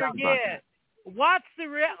no doubt about that. What's the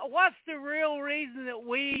real reason that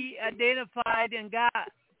we identified and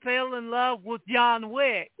fell in love with John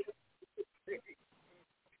Wick?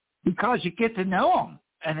 Because you get to know him,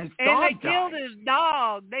 and his dog And they died. killed his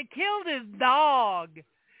dog. They killed his dog.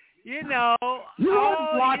 You know. You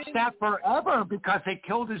wouldn't watch that forever because they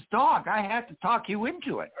killed his dog. I had to talk you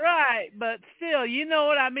into it. Right, but still, you know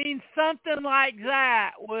what I mean? Something like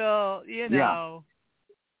that will, you know.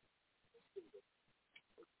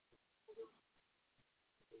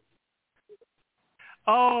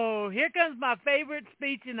 Oh, here comes my favorite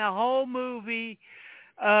speech in the whole movie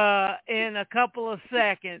in a couple of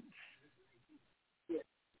seconds.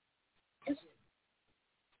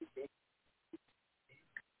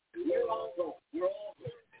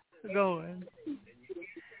 Going.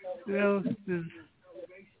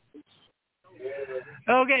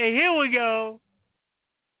 Okay, here we go.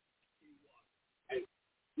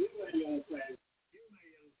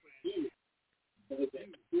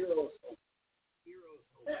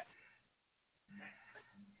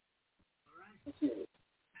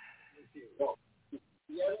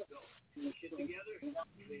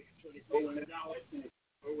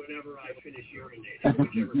 Or whenever I finish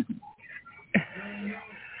urinating.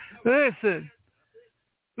 Listen,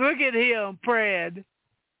 look at him, Fred.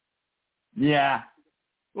 Yeah.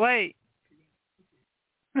 Wait.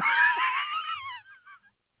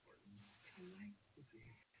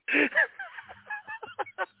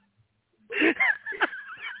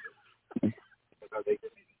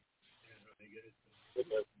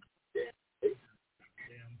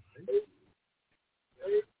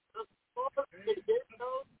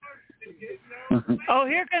 Oh,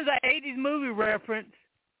 here comes an 80s movie reference.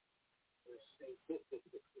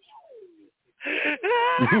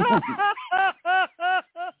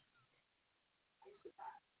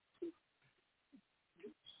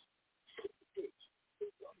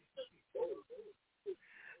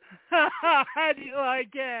 How do you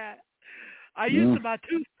like that? I used to buy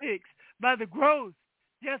toothpicks by the gross,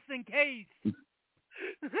 just in case.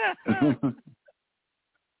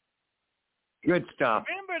 Good stuff.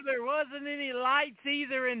 Remember, there wasn't any lights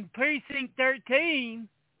either in Precinct 13.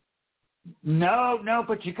 No,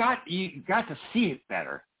 but you got to see it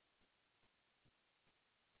better.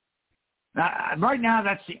 Right now,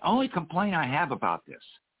 that's the only complaint I have about this.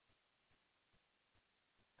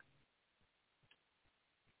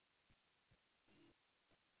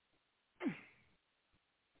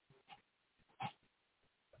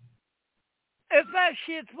 If that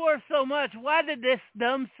shit's worth so much, why did this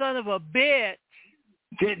dumb son of a bitch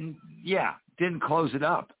didn't close it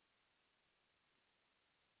up?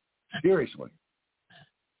 Seriously.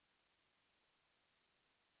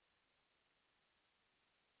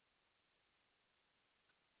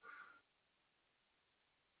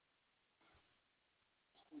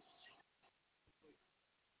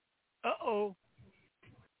 Uh-oh.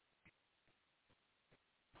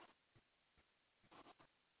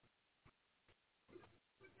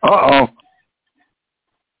 Uh-oh.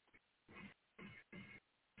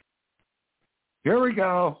 Here we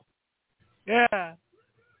go. Yeah.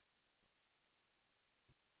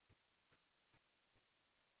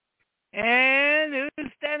 And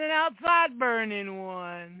who's standing outside burning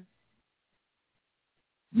one?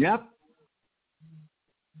 Yep.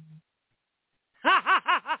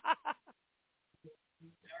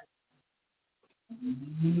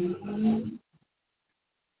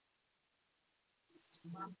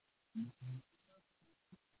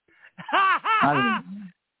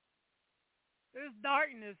 This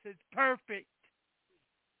darkness is perfect.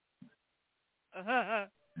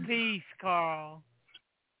 Peace, Carl.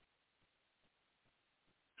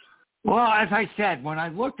 Well, as I said, when I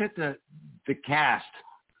looked at the cast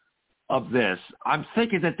of this, I'm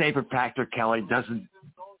thinking that David Patrick Kelly doesn't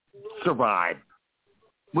survive,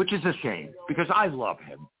 which is a shame because I love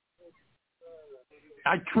him.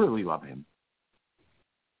 I truly love him.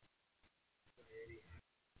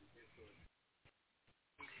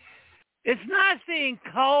 It's nice seeing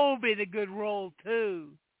Colby in a good role, too.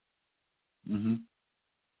 Mm-hmm.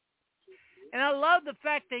 And I love the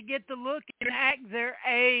fact they get to look and act their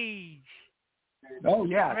age. Oh,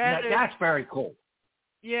 yeah. That's very cool.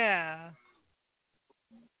 Yeah.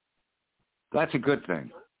 That's a good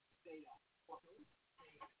thing.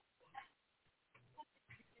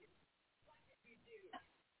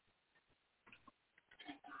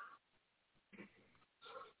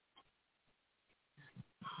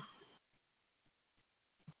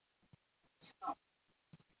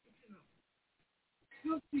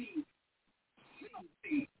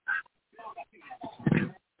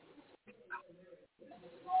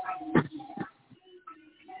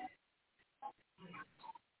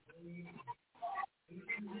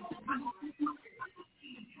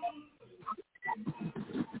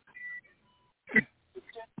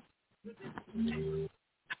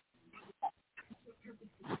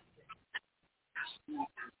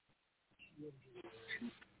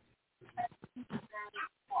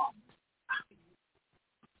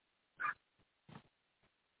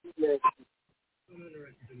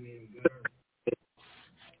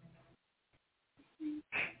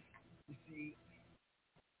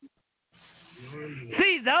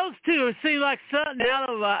 See, those two seem like something out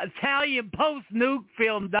of an Italian post-nuke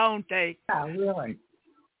film, don't they? Yeah, really.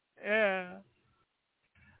 Yeah.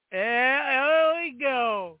 Yeah, there we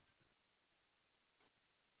go.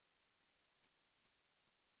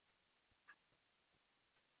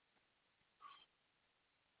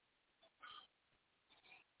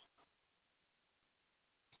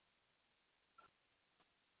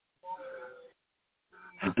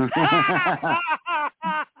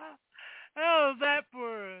 How's that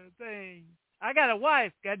for a thing? I got a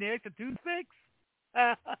wife. Got any extra toothpicks?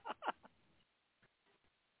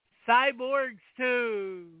 Cyborgs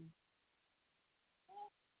too.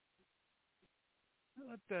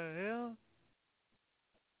 What the hell?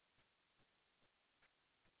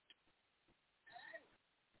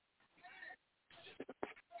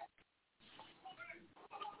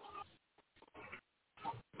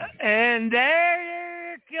 And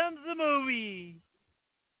there comes the movie.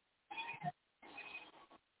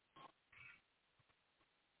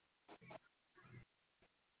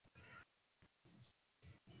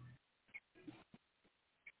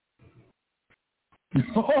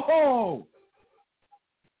 Oh!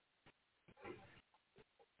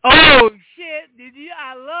 Oh shit! Did you?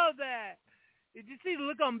 I love that. Did you see the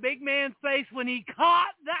look on Big Man's face when he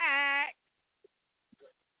caught the axe?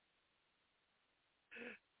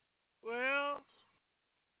 Well.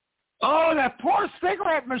 Oh, that poor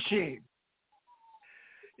cigarette machine.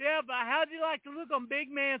 Yeah, but how'd you like the look on Big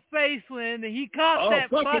Man's face when he caught that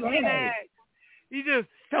fucking fucking A. axe? He just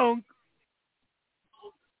stunk.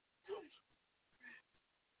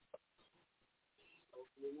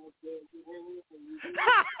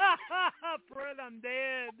 Fred, I'm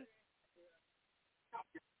dead.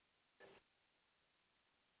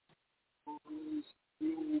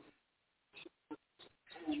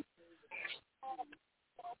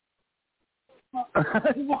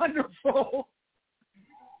 Wonderful.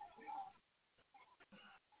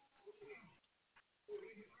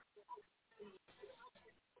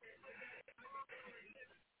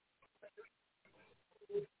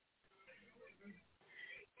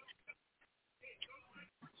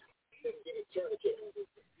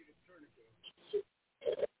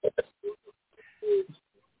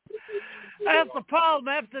 That's the problem.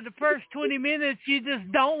 After the first 20 minutes, you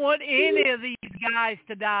just don't want any of these guys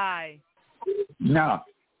to die. No.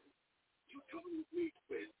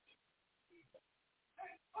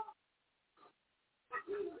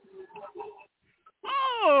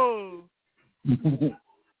 Oh!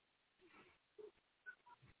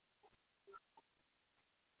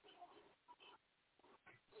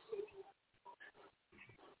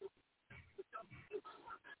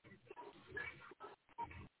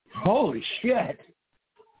 Holy shit.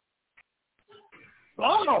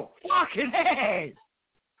 Oh, fucking A.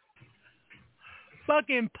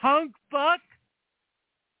 Fucking punk fuck.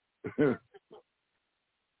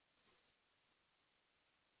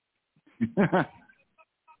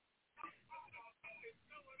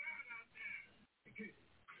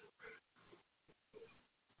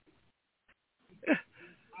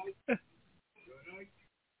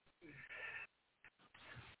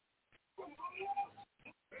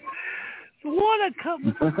 What a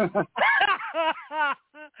couple.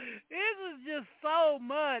 This is just so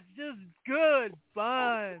much, just good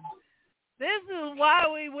fun. This is why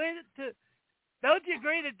we went to. Don't you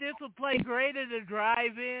agree that this would play great at a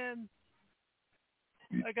drive-in?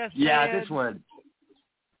 Like I said. Yeah, this would.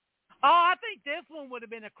 Oh, I think this one would have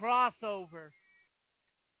been a crossover.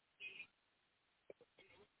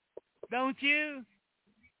 Don't you?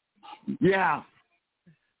 Yeah.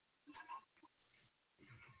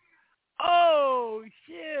 Oh,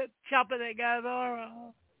 shit. Chopping that guy's arm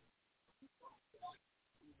off.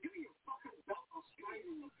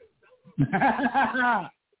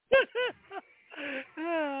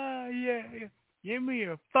 Yeah. Give me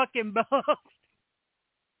your fucking balls.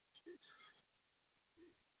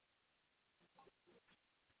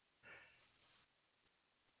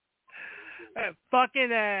 That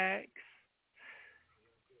fucking axe.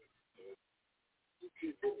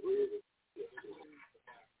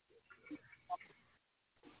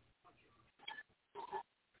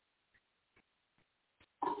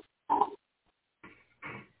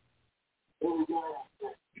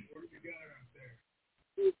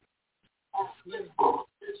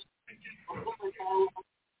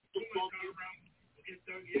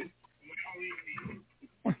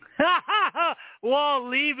 Well,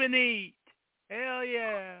 leave and eat. Hell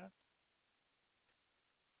yeah.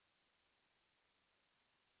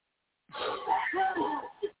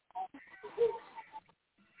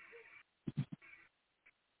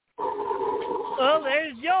 Well,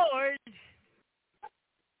 there's George.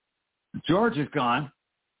 George is gone.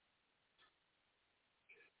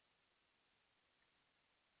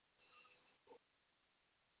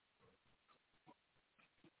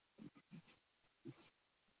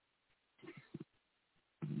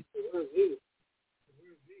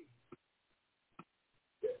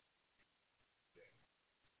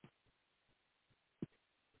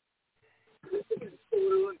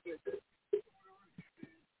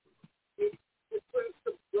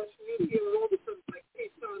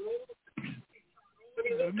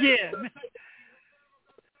 Again.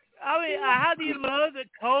 I mean, how do you love that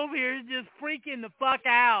Cove here is just freaking the fuck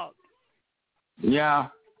out? Yeah.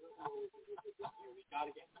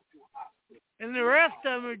 And the rest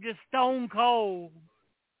of them are just stone cold.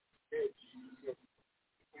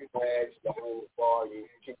 Bags the whole bar, you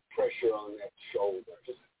keep pressure on that shoulder.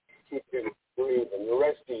 Just keep it breathing. The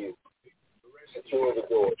rest of you, secure the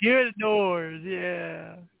door. Secure the doors,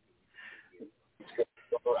 yeah.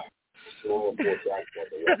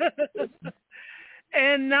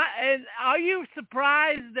 And are you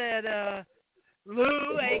surprised that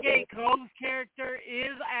Lou, a.k.a. Cole's character,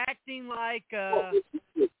 is acting like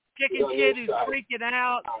chicken shit who's freaking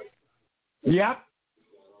out? Yep.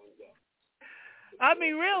 I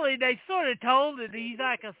mean, really, they sort of told it he's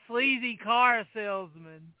like a sleazy car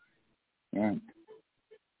salesman. Yeah.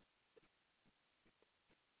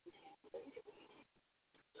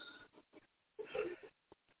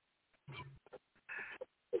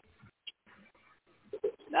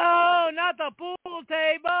 No, not the pool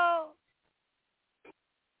table.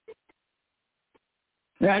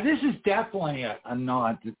 Yeah, this is definitely a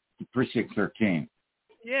nod to Precinct 13.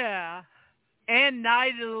 Yeah. And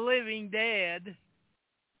Night of the Living Dead.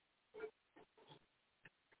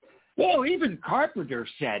 Well, even Carpenter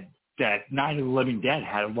said that Night of the Living Dead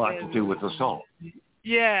had a lot to do with assault.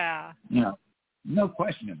 Yeah. You know, no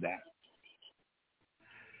question of that.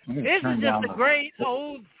 This is just a great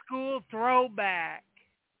old school throwback.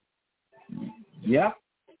 Yep,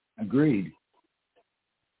 agreed.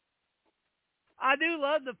 I do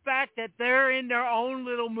love the fact that they're in their own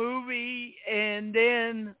little movie, and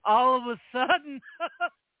then all of a sudden,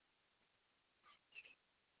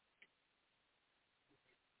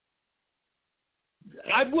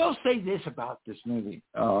 I will say this about this movie: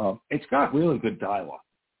 it's got really good dialogue.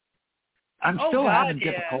 I'm still having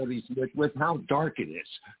difficulties with how dark it is,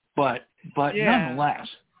 but nonetheless,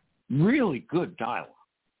 really good dialogue.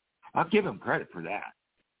 I'll give him credit for that.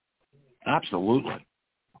 Absolutely.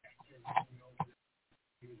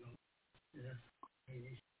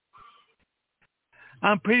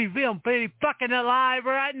 I'm feeling pretty fucking alive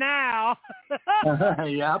right now.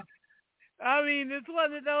 Yep. I mean, it's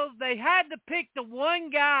one of those, they had to pick the one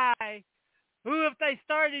guy who, if they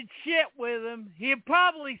started shit with him, he'd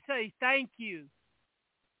probably say thank you.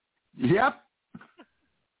 Yep.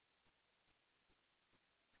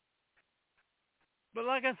 But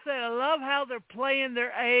like I said, I love how they're playing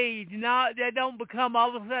their age. Not they don't become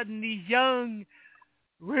all of a sudden these young,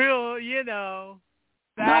 real, No,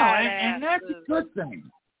 and that's a good thing.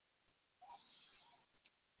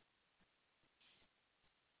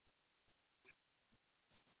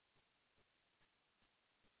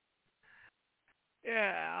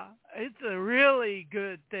 Yeah, it's a really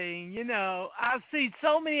good thing. I've seen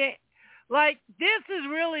so many. Like, this is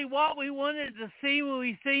really what we wanted to see when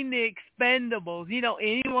we seen the Expendables.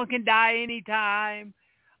 Anyone can die anytime.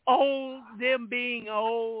 Them being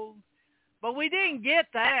old. But we didn't get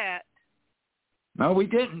that. No, we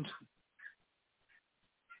didn't.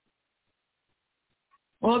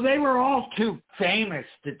 Well, they were all too famous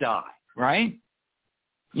to die, right?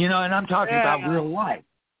 And I'm talking about real life.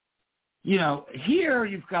 Here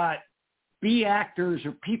you've got B actors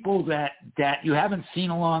or people that you haven't seen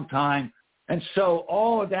a long time, And so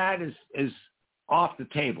all of that is off the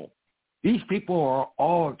table. These people are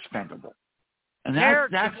all expendable. And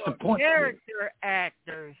that's the point. Character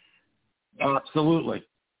actors. Absolutely.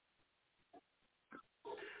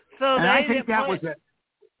 So and I think that was it.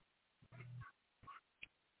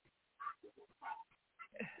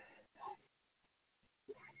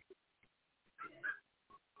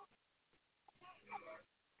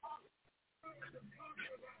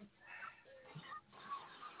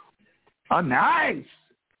 Oh, nice.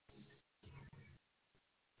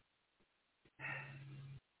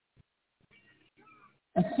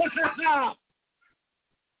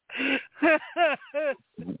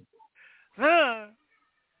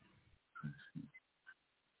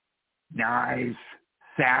 Nice.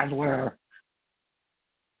 Sadler.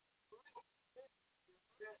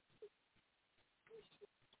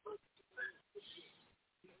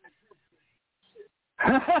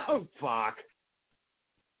 Oh, fuck.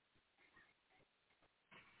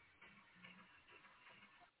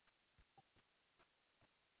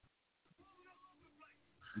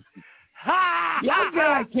 Young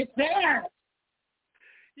guy kicked ass.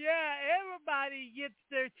 Yeah, everybody gets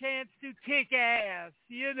their chance to kick ass,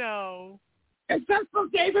 you know. Except for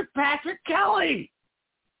David Patrick Kelly.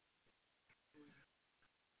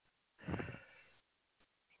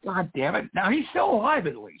 God damn it. Now, he's still alive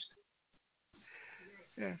at least.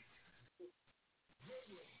 Yeah.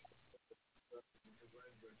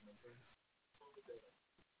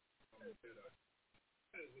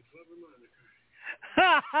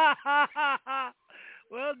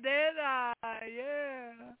 Well, did I?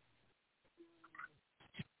 Yeah.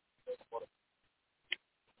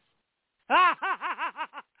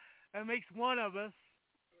 That makes one of us.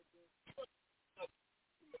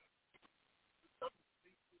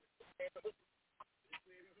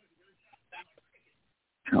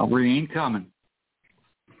 Calvary ain't coming.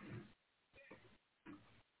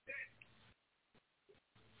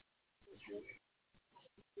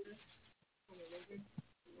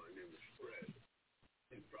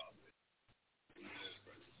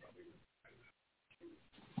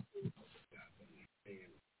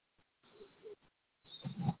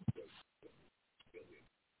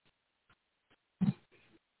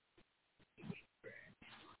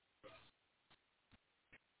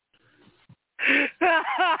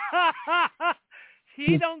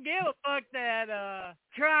 He don't give a fuck that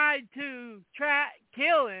tried to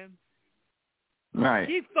kill him. Right.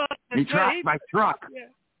 He fucked He dropped my truck.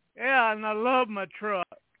 Yeah, and I love my truck.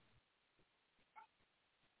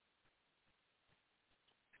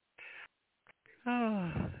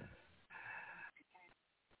 And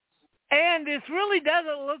this really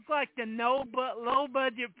doesn't look like the low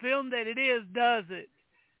budget film that it is, does it?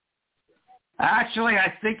 Actually,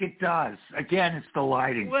 I think it does. Again, it's the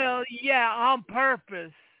lighting. Well, yeah, on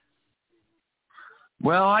purpose.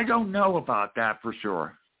 Well, I don't know about that for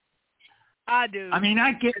sure. I do. I mean,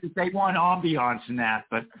 I get it. They want ambiance and that,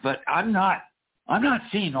 but I'm not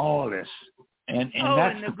seeing all of this. And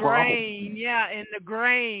that's in the the problem. grain. Yeah, in the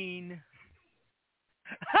grain.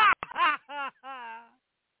 How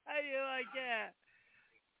do you like that?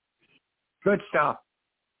 Good stuff.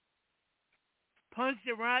 Punched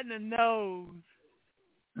him right in the nose.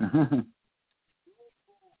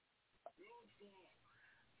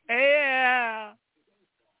 Yeah.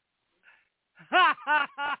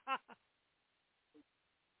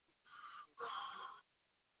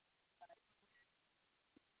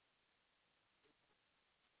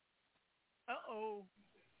 Uh-oh.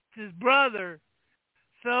 It's his brother.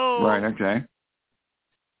 So. Right, okay.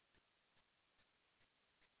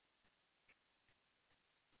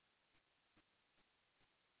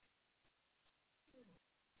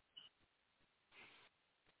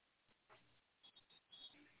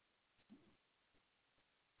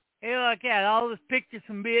 Hey, look at all those pictures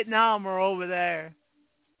from Vietnam are over there.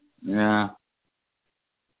 Yeah.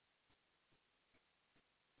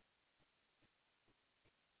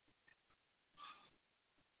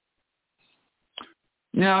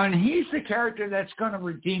 You know, and he's the character that's going to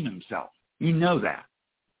redeem himself. You know that.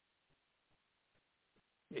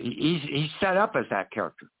 He's set up as that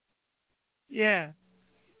character. Yeah.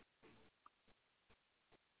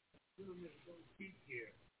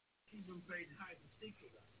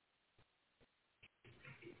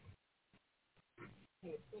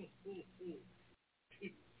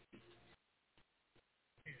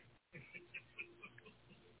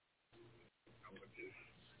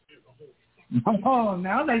 Oh,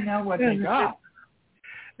 now they know what they got.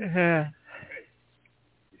 Yeah.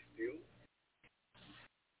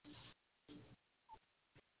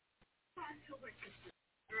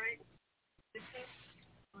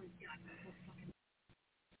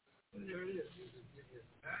 There it is.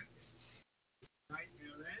 Right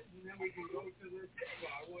now, then, and then we can go to the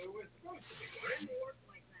spot where we're supposed to be, right?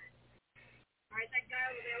 Like that. All right, that guy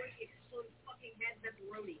over there with the exploded fucking head, that's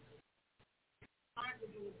Rhodey.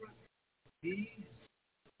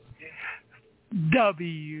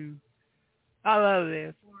 W. I love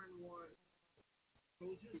this.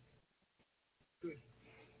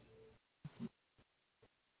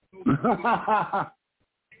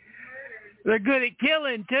 They're good at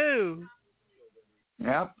killing too.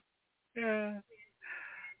 Yep. Yeah.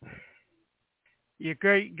 Your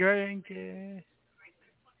great grandkid.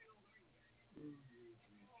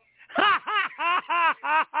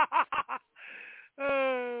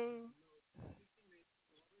 Oh.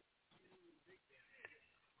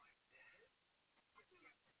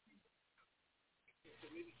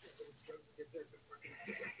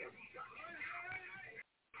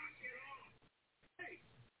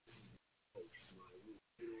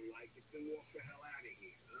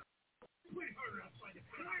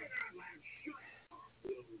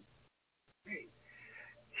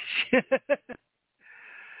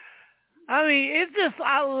 I mean, it's just,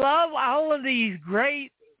 I love all of these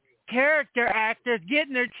great character actors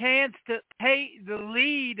getting their chance to take the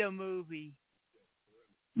lead a movie.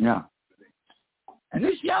 Yeah. And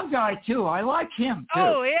this young guy, too. I like him, too.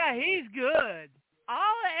 Oh, yeah, he's good.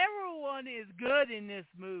 Everyone is good in this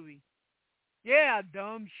movie. Yeah,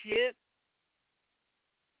 dumb shit.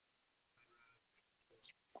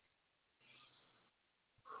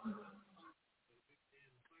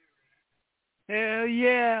 Hell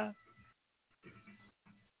yeah.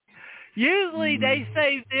 Usually they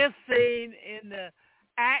save this scene in the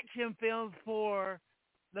action films for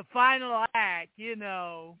the final act, you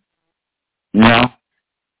know. Yeah.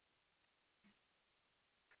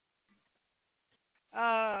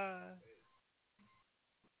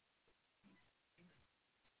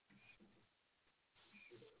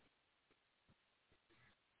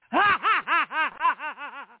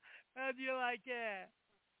 How'd you like that?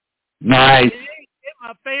 Nice. It ain't hit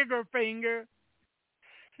my finger.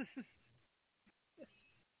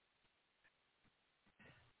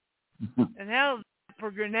 And how's for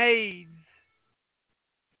grenades?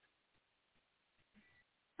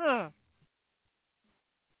 Huh.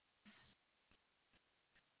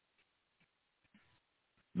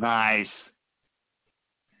 Nice.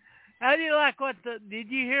 How do you like did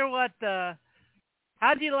you hear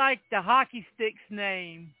how do you like the hockey stick's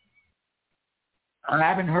name? I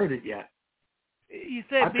haven't heard it yet. You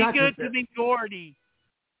said, be good to me, Gordy.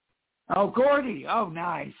 Oh, Gordy. Oh,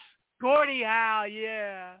 nice. Gordy Howe,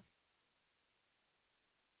 yeah.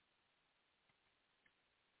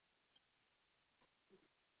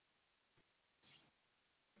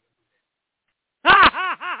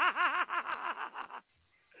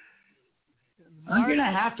 I'm going to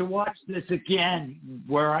have to watch this again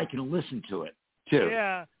where I can listen to it, too.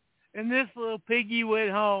 Yeah. And this little piggy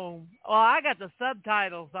went home. Well, I got the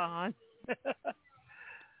subtitles on.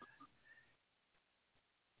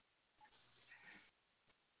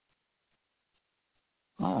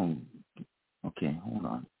 Oh, okay. Hold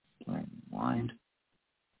on. Rewind.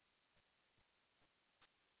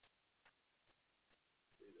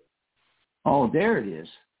 Oh, there it is.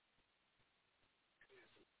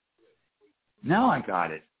 Now I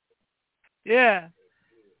got it. Yeah.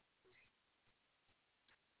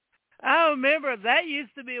 I remember that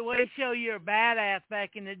used to be a way to show you're a badass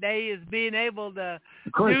back in the day, is being able to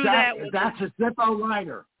Of course, do that with that's a Zippo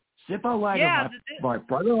lighter. Zippo lighter. Yeah, my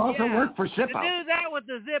brother also worked for Zippo. To do that with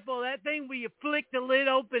the Zippo, that thing where you flick the lid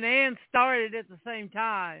open and start it at the same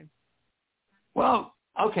time. Well,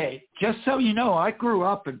 okay, just so you know, I grew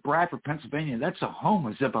up in Bradford, Pennsylvania. That's a home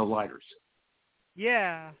of Zippo lighters.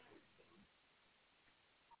 Yeah.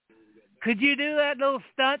 Could you do that little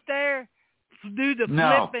stunt there? Do the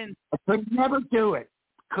flipping? I could never do it.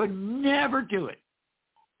 Could never do it.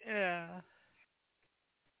 Yeah.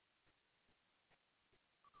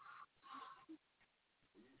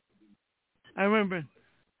 I remember.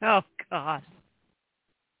 Oh, God.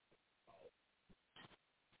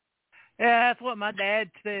 Yeah, that's what my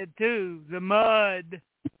dad said, too. The mud.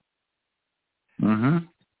 Mm-hmm.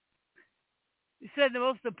 He said the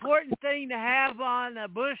most important thing to have on a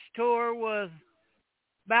bush tour was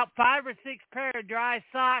about 5 or 6 pair of dry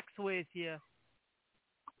socks with you.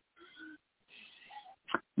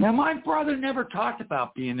 Now, my brother never talked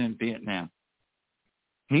about being in Vietnam.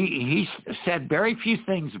 He said very few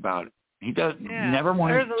things about it. He never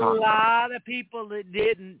wanted to talk about it. There's a lot of people that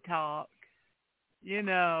didn't talk, you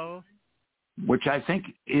know. Which I think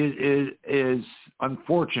is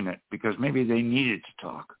unfortunate, because maybe they needed to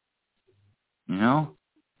talk. You know?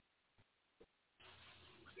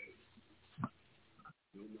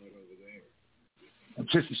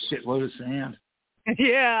 just a shitload of sand.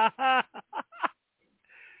 Yeah.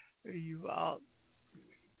 You all.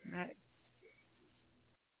 Right.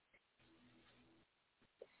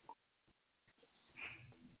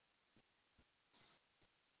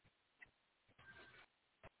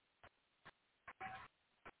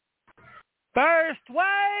 First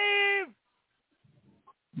wave.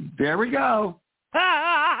 There we go.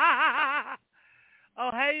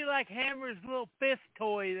 Oh, hey, you like Hammer's little fist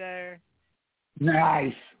toy there.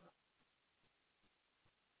 Nice.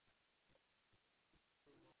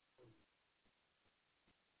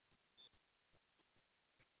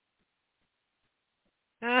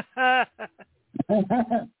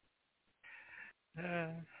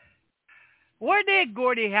 Where did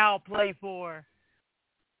Gordie Howe play for?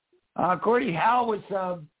 Gordie Howe was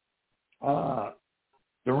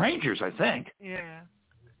the Rangers, I think. Yeah.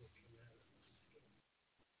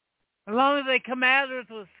 As long as they come at us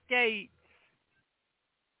with skates.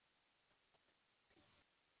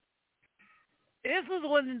 This was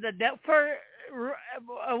one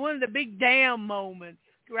of the big damn moments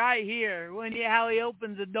right here when how he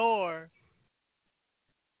opens the door.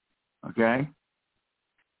 Okay.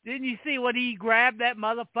 Didn't you see when he grabbed that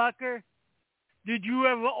motherfucker? Did you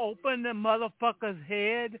ever open the motherfucker's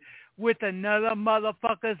head with another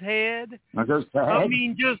motherfucker's head? I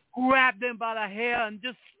mean, just grabbed him by the hair and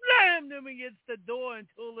just slammed him against the door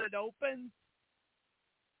until it opens.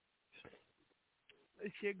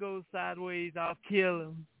 This shit goes sideways. I'll kill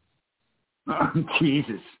him. Oh,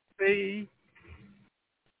 Jesus. See?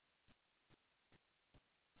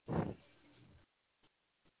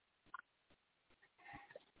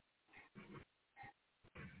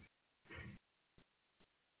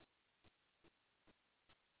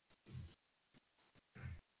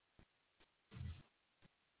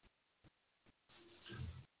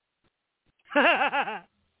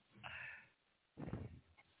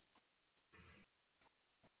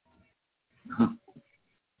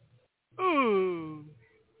 Ooh.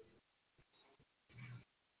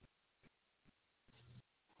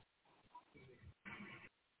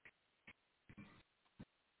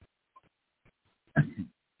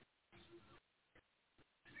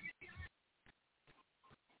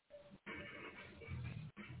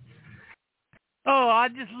 Oh, I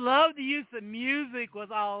just love the use of music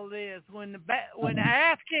with all this. When the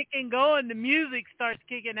ass kicking going, the music starts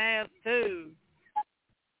kicking ass too.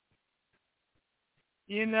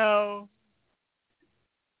 You know.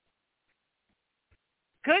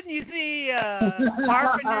 Couldn't you see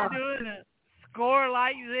Carpenter doing a score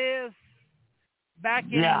like this back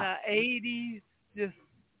in the 80s? Just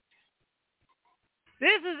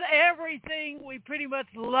this is everything we pretty much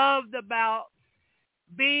loved about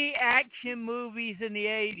B action movies in the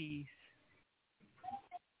 80s.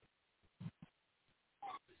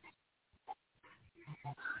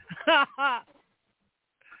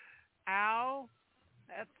 Ow.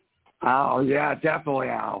 Oh, yeah, definitely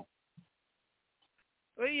ow.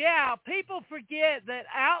 Well, yeah, people forget that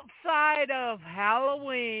outside of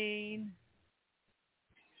Halloween,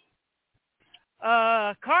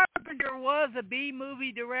 Carpenter was a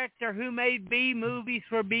B-movie director who made B-movies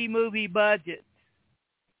for B-movie budgets.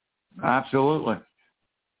 Absolutely.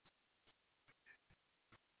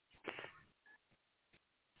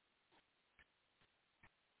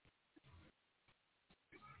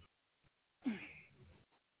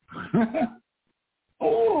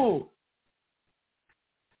 Oh!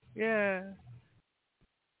 Yeah.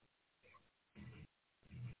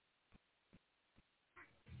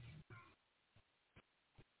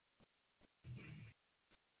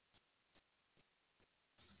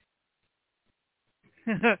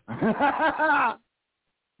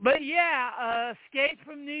 But yeah, Escape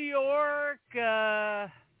from New York,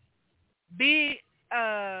 Big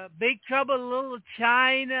Trouble in Little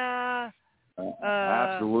China,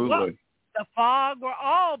 Absolutely. The Fog were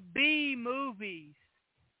all B movies.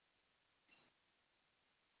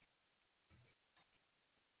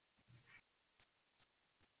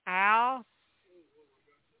 Al?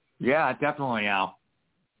 Yeah, definitely ow.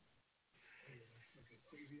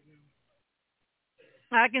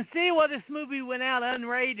 I can see why this movie went out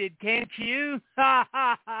unrated, can't you?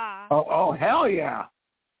 Oh, hell yeah.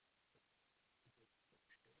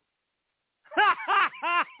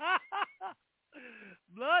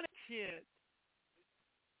 Bloody shit.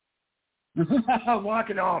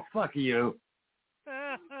 Walking off, fuck you.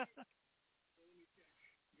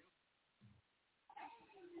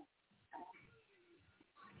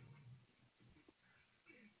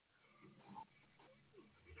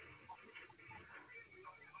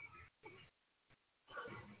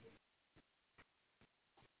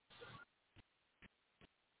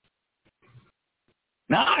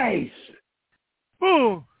 Nice.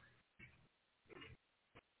 Ooh.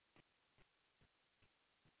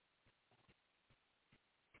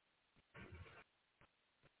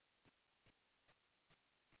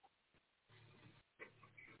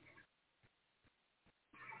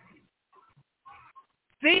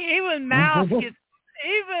 See, even mouse gets,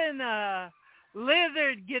 even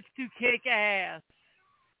lizard gets to kick ass.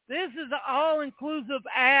 This is an all-inclusive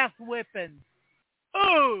ass whipping.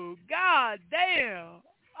 Oh, god damn.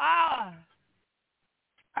 Ah.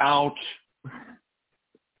 Ouch.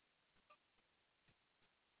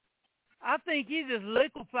 I think he just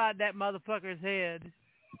liquefied that motherfucker's head.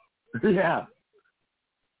 Yeah.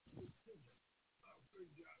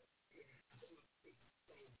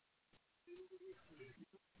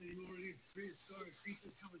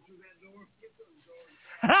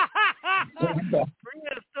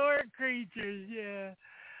 Prehistoric creatures, yeah.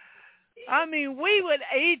 I mean, we would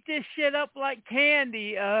eat this shit up like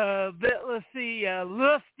candy. But let's see,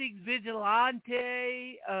 Lustig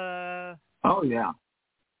Vigilante, Oh, yeah.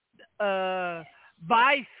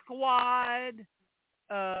 Vice Squad,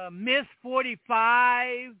 Miss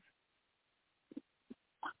 45.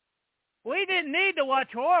 We didn't need to watch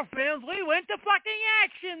horror films. We went to fucking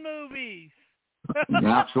action movies.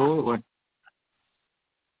 Absolutely.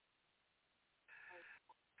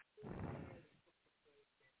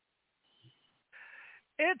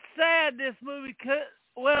 It's sad this movie could.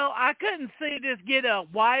 Well, I couldn't see this get a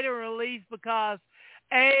wider release because,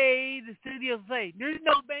 A, the studios say there's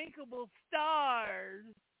no bankable stars,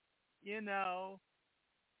 you know.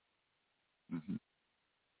 Mm-hmm.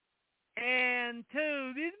 And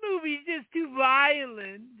 2, this movie's just too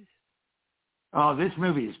violent. Oh, this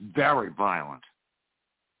movie is very violent.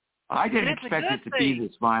 I didn't expect it to be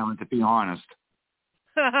this violent, to be honest.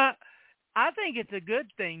 I think it's a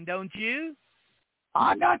good thing, don't you?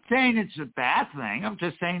 I'm not saying it's a bad thing. I'm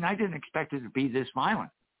just saying I didn't expect it to be this violent.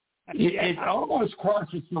 It almost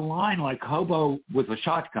crosses the line like Hobo with a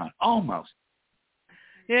shotgun. Almost.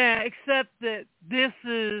 Yeah, except that this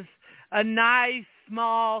is a nice,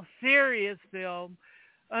 small, serious film.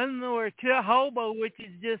 Unlike to Hobo, which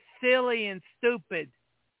is just silly and stupid.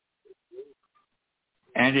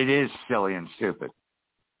 And it is silly and stupid.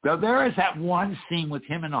 Though there is that one scene with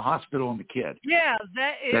him in the hospital and the kid. Yeah,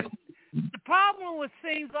 that is. The problem with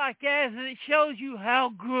scenes like that is that it shows you how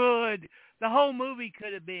good the whole movie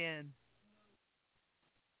could have been.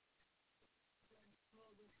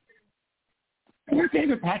 And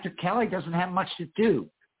David Patrick Kelly doesn't have much to do.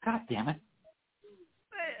 God damn it.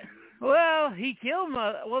 Well, he killed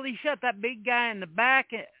him. Well, he shot that big guy in the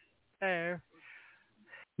back there.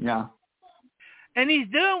 Yeah. And he's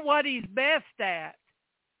doing what he's best at.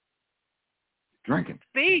 Drinking.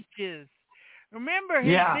 Speeches. Remember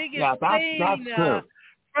his biggest scene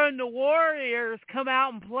from the Warriors come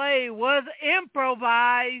out and play was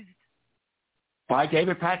improvised. By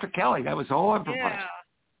David Patrick Kelly. That was all improvised. Yeah.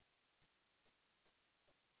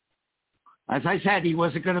 As I said, he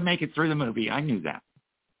wasn't going to make it through the movie. I knew that.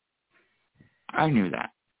 I love it.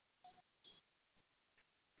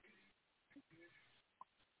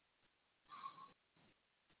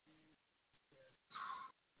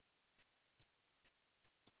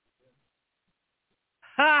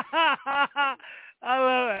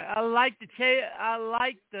 I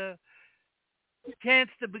like the chance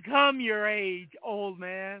to become your age, old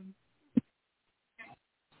man.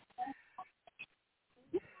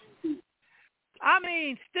 I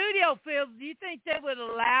mean, studio films, do you think they would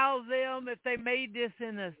allow them, if they made this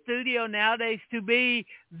in a studio nowadays, to be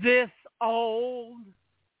this old?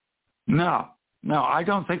 No, I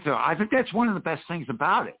don't think so. I think that's one of the best things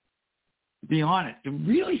about it, to be honest. To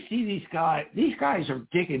really see these guys are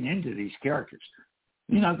digging into these characters.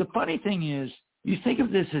 You know, the funny thing is, you think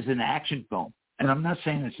of this as an action film, and I'm not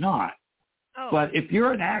saying it's not, but if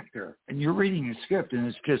you're an actor and you're reading a script and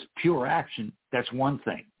it's just pure action, that's one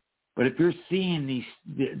thing. But if you're seeing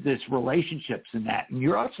this relationships and that, and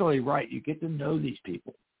you're absolutely right, you get to know these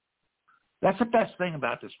people. That's the best thing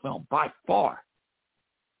about this film, by far.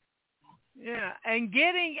 Yeah, and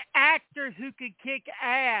getting actors who could kick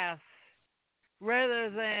ass rather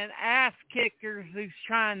than ass kickers who's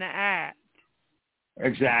trying to act.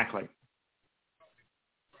 Exactly.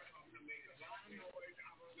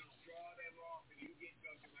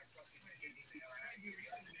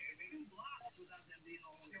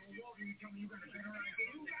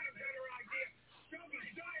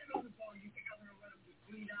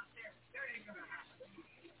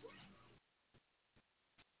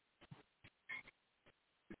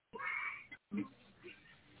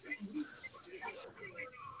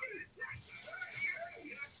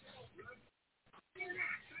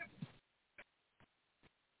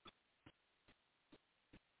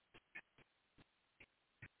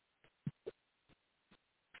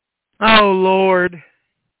 Oh, Lord.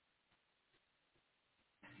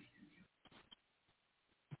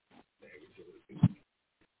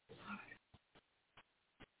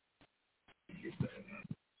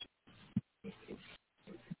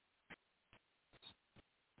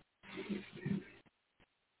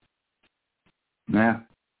 Yeah,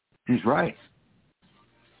 he's right.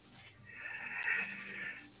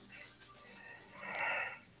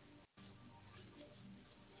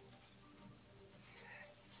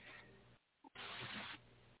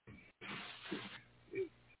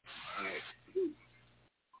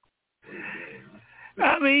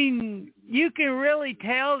 I mean, you can really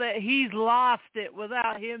tell that he's lost it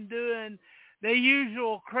without him doing the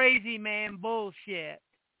usual crazy man bullshit.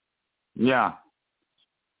 Yeah.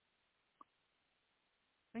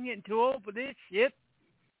 I'm getting too old for this shit.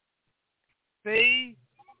 See?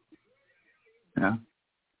 Yeah.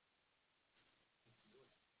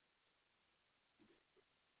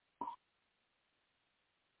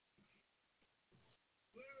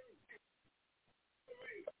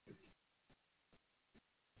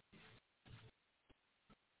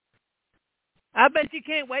 I bet you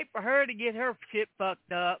can't wait for her to get her shit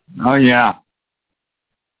fucked up. Oh, yeah.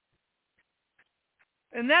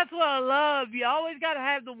 And that's what I love. You always got to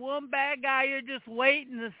have the one bad guy you're just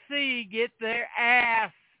waiting to see get their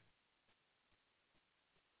ass.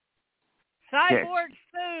 Cyborg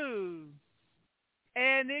Sue.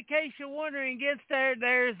 And in case you're wondering, against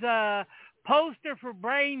there's a poster for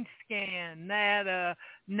Brain Scan, that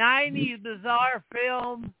 90s bizarre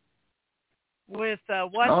film with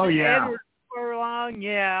Edward Furlong,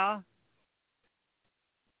 yeah.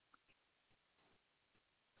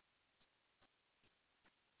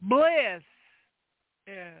 Bliss.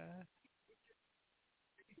 Yeah.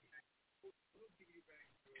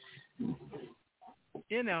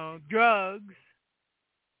 You know, drugs.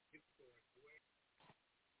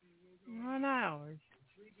 1 hour.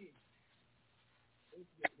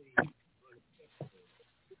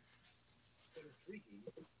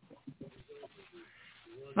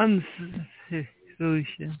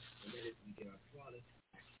 Solution.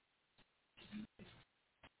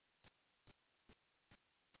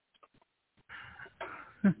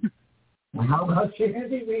 How much is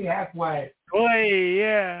it? Halfway. Boy,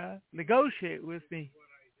 yeah. Negotiate with me.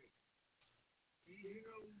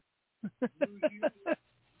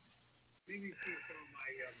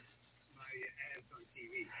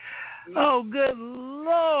 Oh, good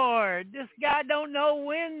Lord. This guy don't know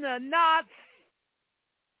when the knots,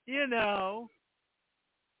 you know.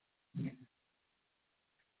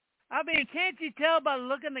 I mean, can't you tell by the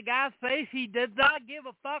look in the guy's face he does not give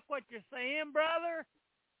a fuck what you're saying, brother?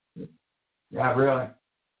 Yeah, really.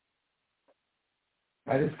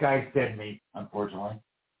 Yeah, this guy's dead meat, unfortunately.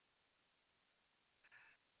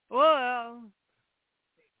 Well,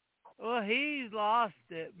 he's lost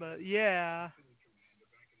it, but yeah.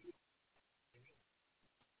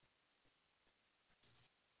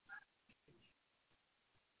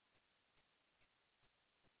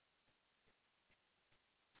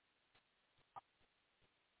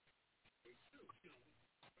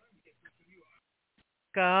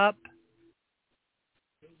 Up.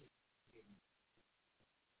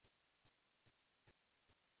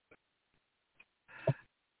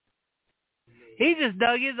 He just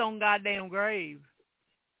dug his own goddamn grave.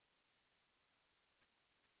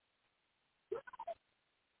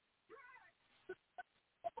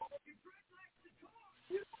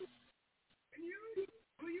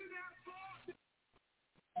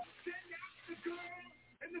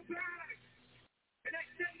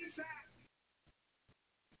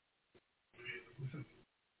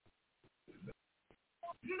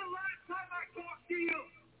 This is the last time I talk to you.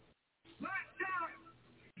 Last time.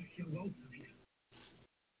 I kill both of you.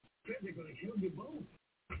 They're going to kill you both.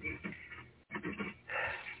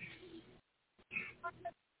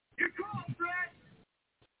 You're called, Fred.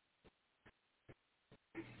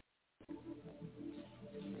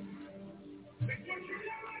 It's what you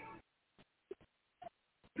want.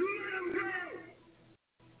 You let him go.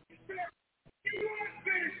 You want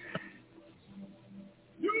this.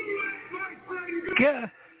 You let my friend go.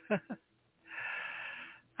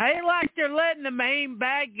 I ain't like they're letting the main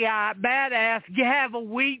badass have a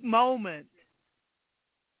weak moment.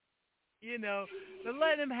 You know, they're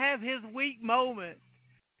letting him have his weak moment.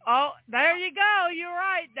 Oh, there you go. You're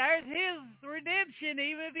right. There's his redemption,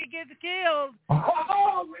 even if he gets killed.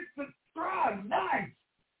 Oh, it's the strong. Nice.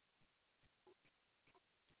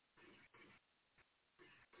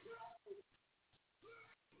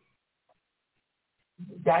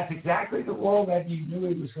 That's exactly the role that you knew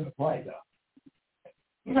he was going to play, though.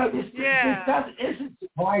 You know, this isn't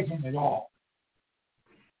surprising at all.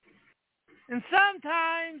 And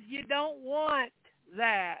sometimes you don't want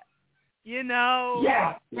that, you know.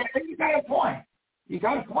 Yeah, you got a point. You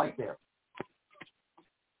got a point there.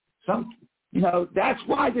 That's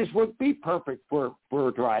why this would be perfect for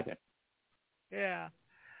driving. Yeah.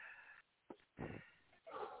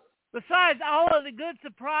 Besides, all of the good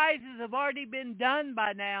surprises have already been done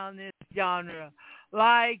by now in this genre.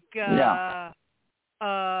 Like,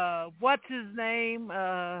 what's his name?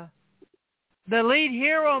 The lead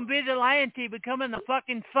hero in Vigilante becoming a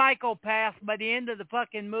fucking psychopath by the end of the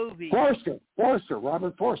fucking movie.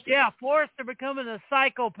 Robert Forster. Yeah, Forster becoming a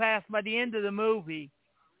psychopath by the end of the movie.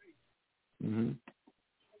 Mm-hmm.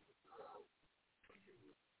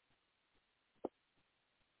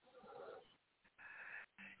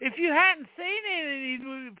 If you hadn't seen any of these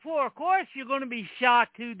movies before, of course you're going to be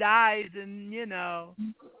shocked who dies and,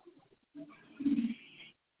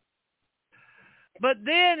 But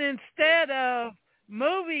then instead of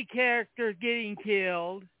movie characters getting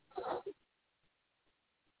killed,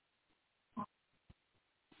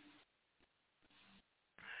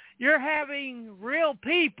 you're having real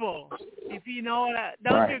people, if you know what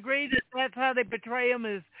don't you agree that that's how they portray them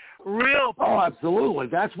as real people? Oh, absolutely.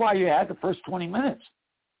 That's why you had the first 20 minutes.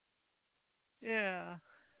 Yeah.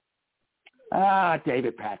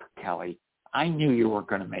 David Patrick Kelly. I knew you weren't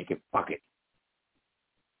going to make it. Fuck it.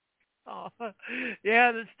 Oh,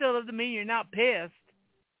 yeah, that still doesn't mean you're not pissed.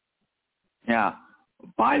 Yeah.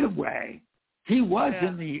 By the way, he was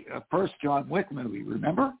in the first John Wick movie,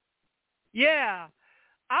 remember? Yeah.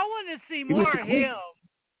 I want to see more of him.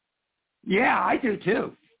 Yeah, I do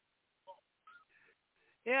too.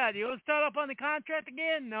 Yeah, do you want to start up on the contract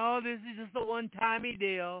again? No, this is just a one-timey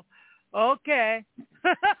deal. Okay.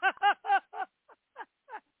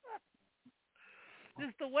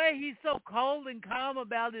 Just the way he's so cold and calm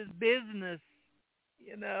about his business,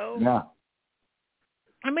 Yeah.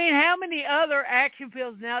 I mean, how many other action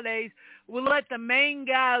films nowadays will let the main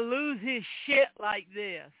guy lose his shit like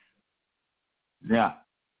this? Yeah.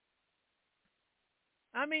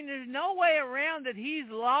 I mean, there's no way around that he's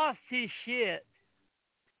lost his shit.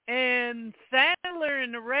 And Sandler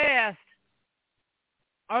and the rest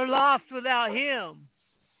are lost without him.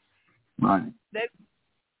 Right.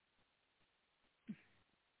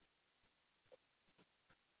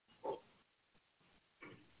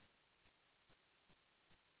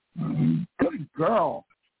 Good girl.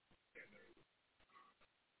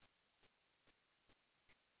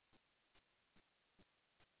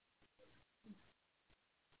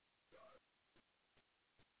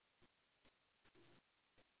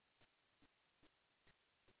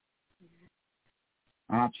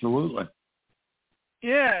 Absolutely.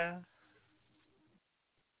 Yeah.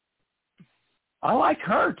 I like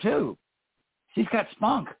her too. She's got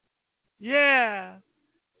spunk. Yeah.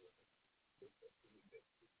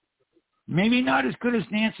 Maybe not as good as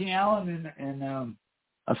Nancy Allen in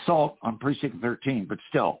Assault on Precinct 13, but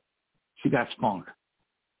still, she got spunk.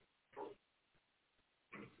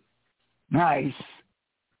 Nice.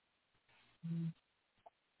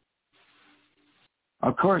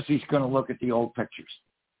 Of course, he's going to look at the old pictures.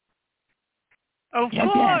 Of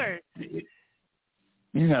course.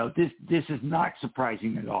 Again, this is not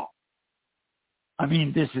surprising at all. I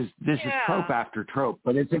mean, this is trope after trope,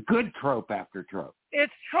 but it's a good trope after trope.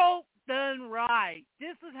 It's trope done right.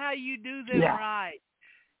 This is how you do them right.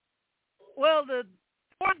 Well, the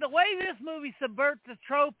way this movie subverts the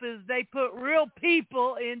trope is they put real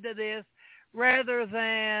people into this rather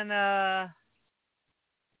than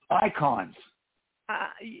icons.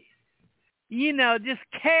 Just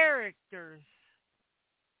characters.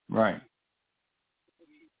 Right.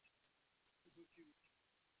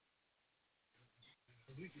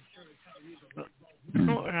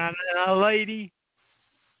 A lady.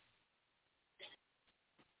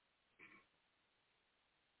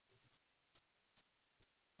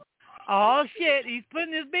 Oh, shit. He's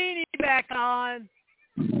putting his beanie back on.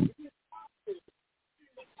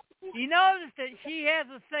 You notice that she has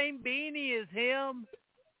the same beanie as him?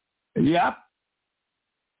 Yep.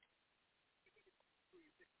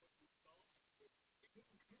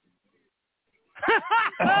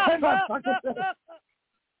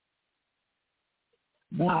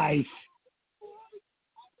 Nice.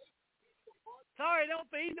 Sorry, don't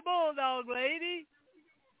feed the bulldog, lady.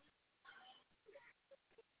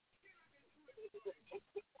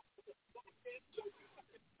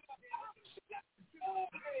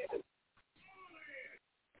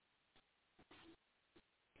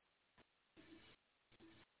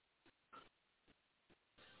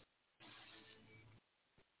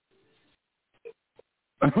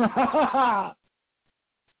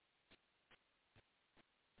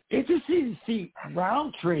 Interesting to see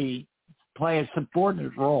Roundtree play a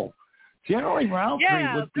subordinate role. Generally,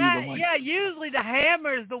 Roundtree would be the one. Yeah, usually the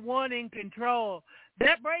Hammer's the one in control.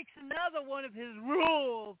 That breaks another one of his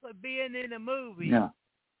rules of being in a movie. Yeah.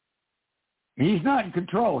 He's not in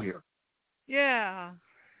control here. Yeah.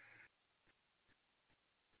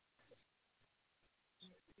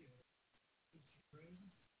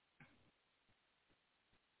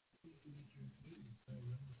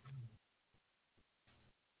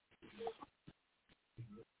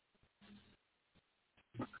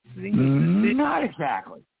 Not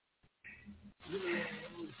exactly.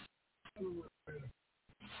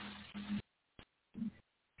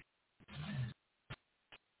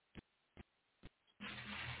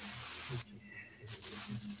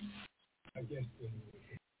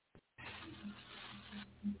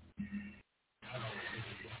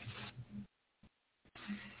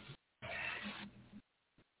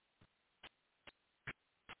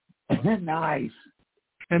 Nice.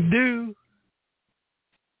 And do.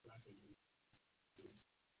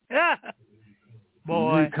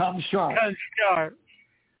 Boy. Come sharp. Come sharp.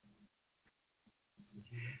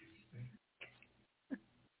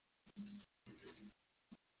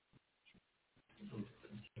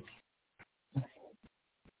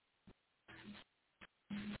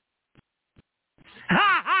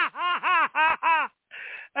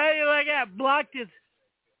 Hey, like that blocked his.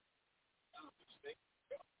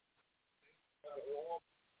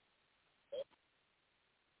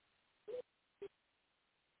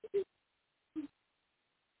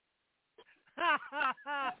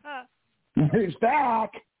 He's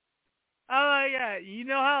back. Oh yeah, you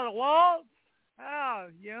know how to waltz? Oh,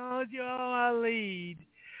 you're on my lead.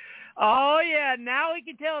 Oh yeah, now we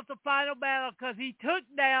can tell it's the final battle because he took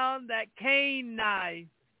down that cane knife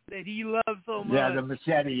that he loved so much. Yeah, the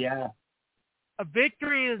machete, yeah. A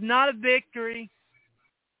victory is not a victory.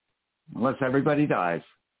 Unless everybody dies.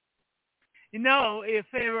 You know, if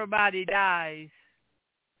everybody dies.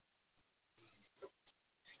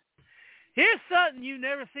 Here's something you've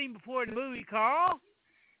never seen before in the movie, Carl.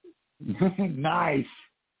 Nice.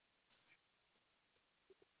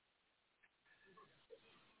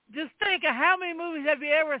 Just think of how many movies have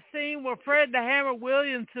you ever seen where Fred the Hammer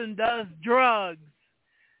Williamson does drugs?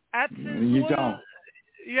 You don't.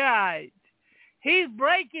 Right. He's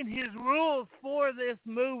breaking his rules for this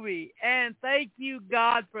movie, and thank you,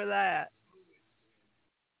 God, for that.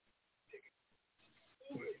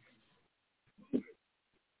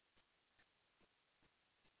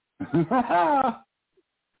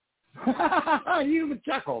 You even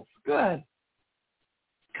chuckled. Good.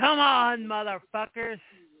 Come on, motherfuckers.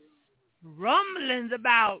 Rumbling's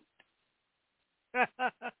about.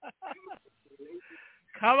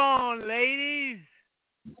 Come on, ladies.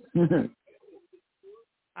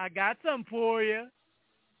 I got some for you.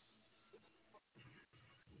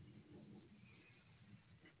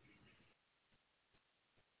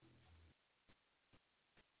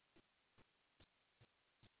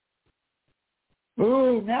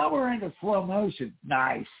 Ooh, now we're into slow motion.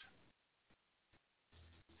 Nice.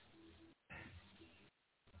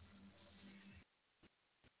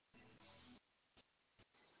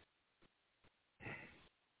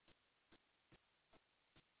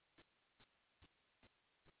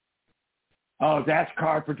 Oh, that's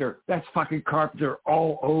Carpenter. That's fucking Carpenter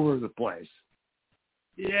all over the place.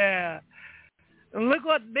 Yeah. And look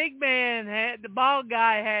what Big Man had, the bald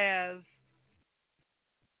guy has.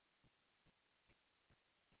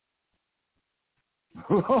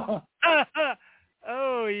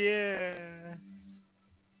 Oh, yeah.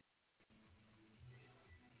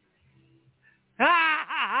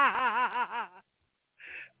 How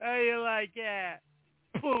you like that?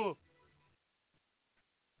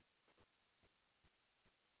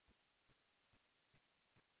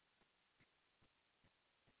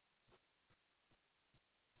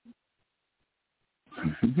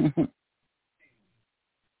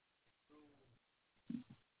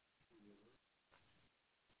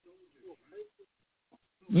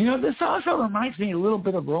 You know, this also reminds me a little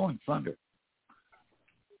bit of Rolling Thunder.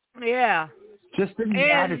 Yeah. Just in the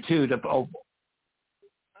attitude of, oh.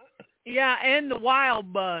 Yeah, and the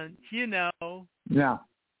Wild Bunch, you know. Yeah.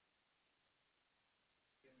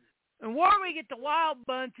 And where we get the Wild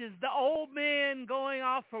Bunch is the old men going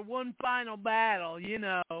off for one final battle, you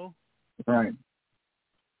know. Right.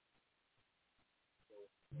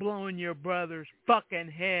 Blowing your brother's fucking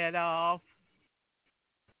head off.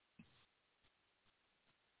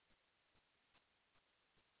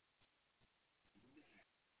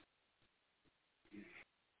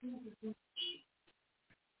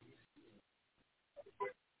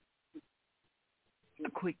 A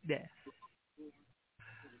quick death.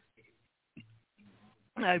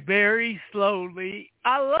 Very slowly.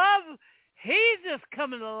 I love, he's just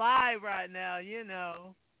coming alive right now, you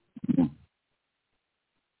know.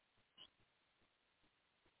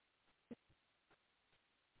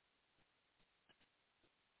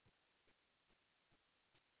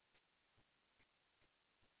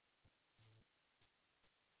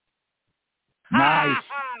 Nice.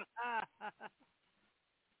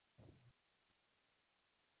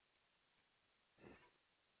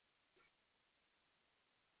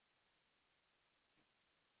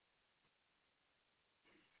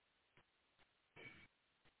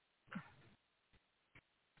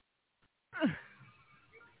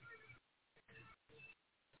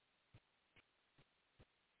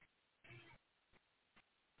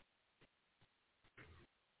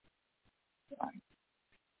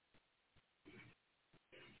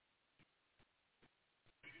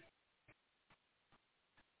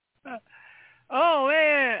 Oh,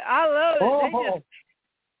 man, I love it. They Oh, just,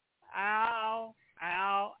 ow,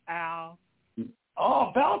 ow, ow.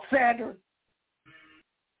 oh, belt sander.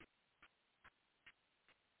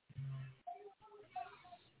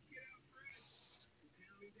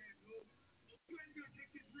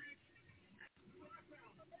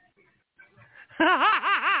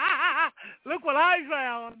 Look what I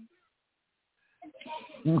found.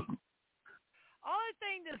 Only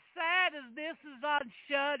thing that's sad is this is on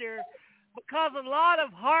Shudder, because a lot of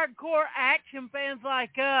hardcore action fans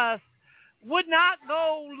like us would not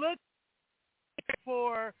go look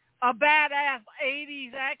for a badass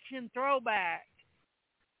 80s action throwback.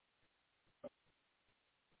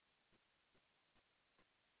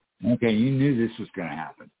 Okay, you knew this was going to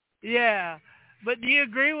happen. Yeah. But do you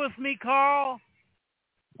agree with me, Carl?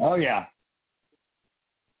 Oh, yeah.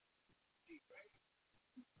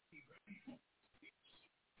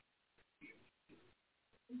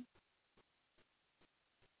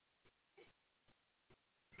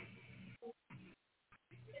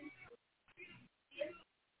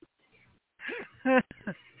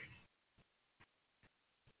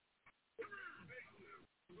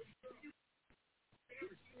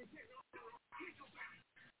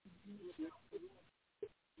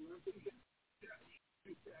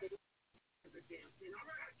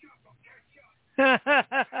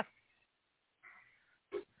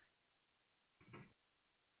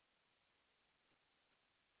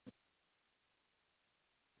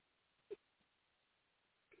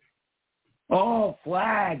 Oh,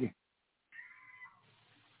 flag.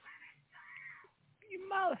 You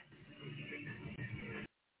mother.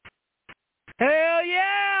 Hell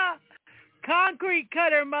yeah! Concrete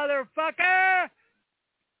cutter, motherfucker!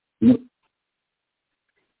 You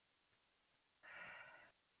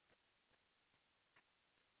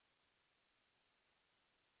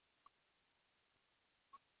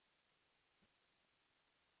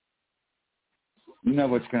know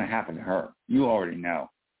what's going to happen to her. You already know.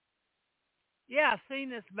 Yeah, I've seen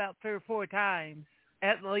this about 3 or 4 times,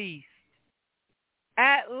 at least.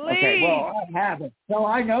 At least! Okay, well, I haven't. So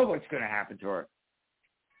I know what's going to happen to her.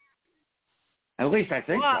 At least I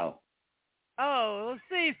think so. Oh, let's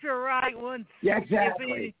see if you're right once. Yeah,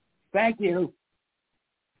 exactly. Thank you.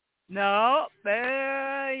 No,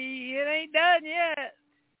 it ain't done yet.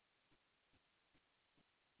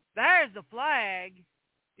 There's the flag.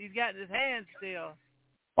 He's got in his hand still.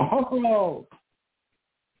 Oh.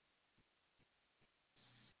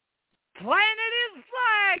 Planted his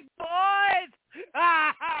flag, boys!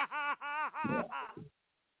 Yeah.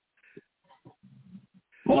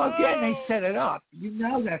 Well, again, they set it up. You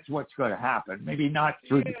know that's what's going to happen. Maybe not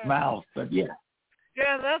through the mouth, but yeah.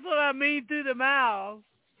 Yeah, that's what I mean through the mouth.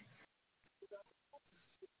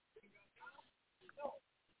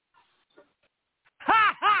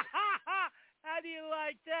 How do you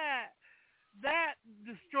like that? That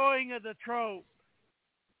destroying of the trope.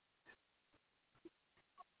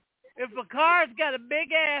 If a car's got a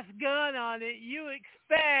big-ass gun on it, you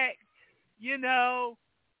expect, you know...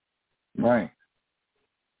 Right.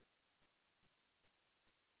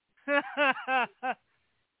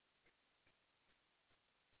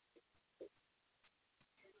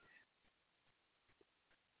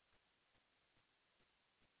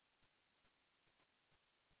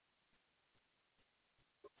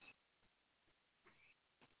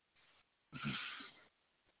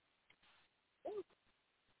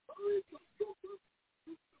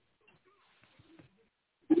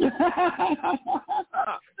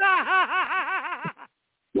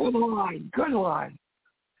 Good line. Good line.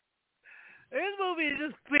 This movie is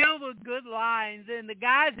just filled with good lines and the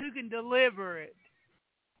guys who can deliver it.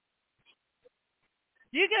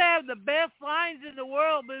 You can have the best lines in the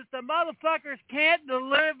world, but if the motherfuckers can't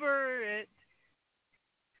deliver it,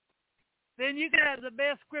 then you can have the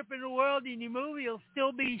best script in the world and your movie will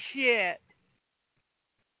still be shit.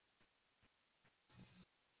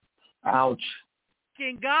 Ouch.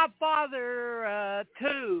 In Godfather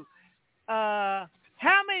 2, how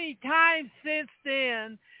many times since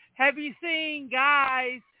then have you seen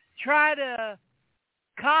guys try to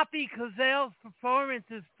copy Cazelle's performance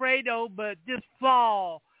as Fredo, but just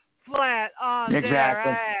fall flat on their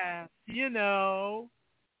ass, you know?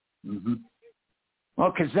 Mm-hmm.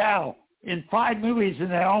 Well, Cazelle, in 5 movies,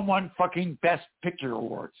 and they all won fucking Best Picture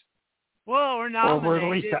awards. Well, or nominated. Or were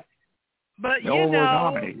at least but, you know,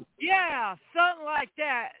 nominated. Yeah, something like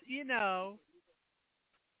that, you know.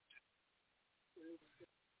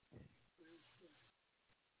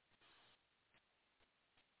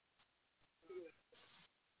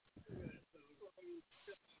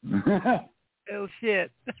 Oh,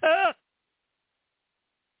 shit.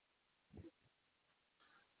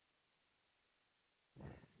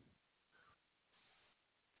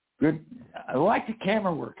 Good. I like the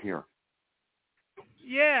camera work here.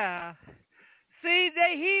 Yeah. See,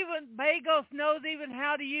 Bagos knows even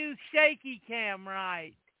how to use shaky cam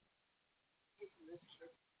right.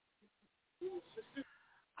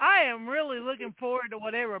 I am really looking forward to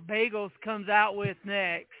whatever Bagos comes out with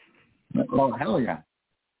next. Oh, hell yeah.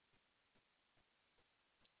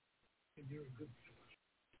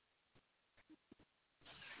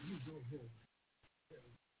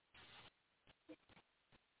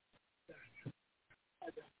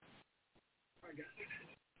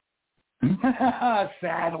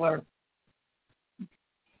 Sadler.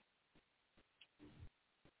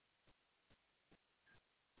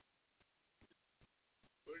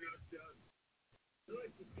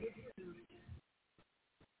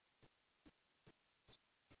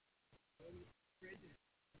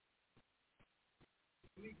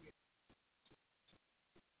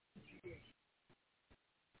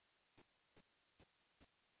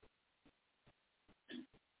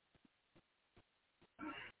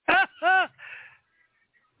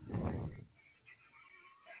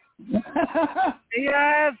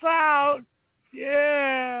 Yeah, it's out.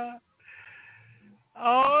 Yeah.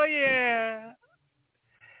 Oh, yeah.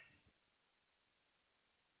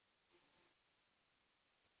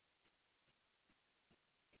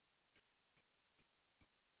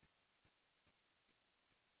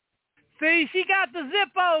 See, she got the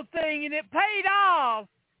Zippo thing, and it paid off.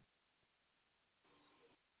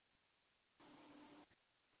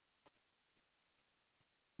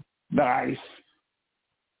 Nice.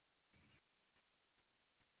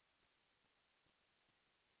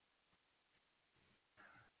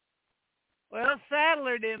 Well,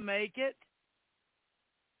 Sadler didn't make it.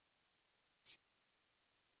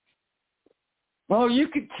 Well, you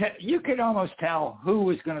could almost tell who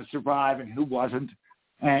was going to survive and who wasn't,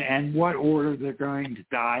 and what order they're going to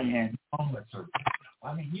die in.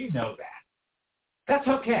 I mean, you know that. That's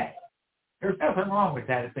okay. There's nothing wrong with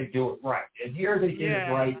that if they do it right. And here they did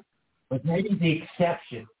it right, with maybe the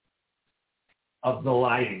exception of the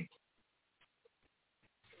lighting,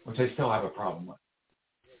 which I still have a problem with.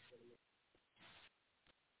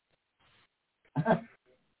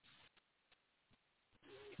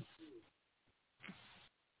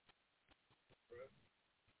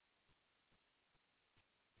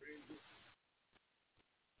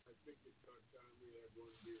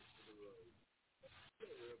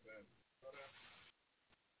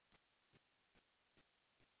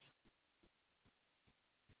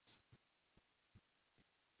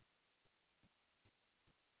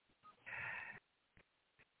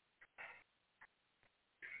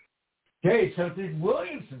 Okay, so did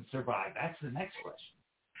Williamson survive? That's the next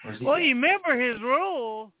question. Well, you remember his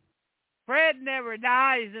rule. Fred never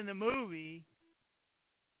dies in the movie.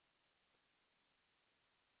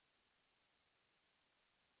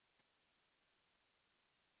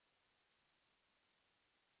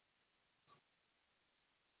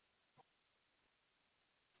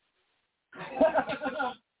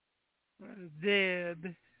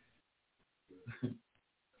 Dead.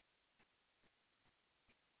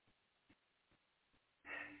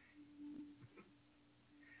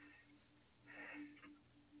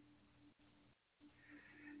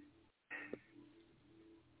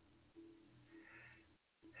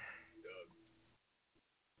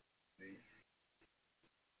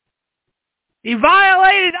 He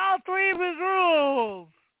violated all 3 of his rules.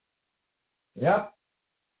 Yep.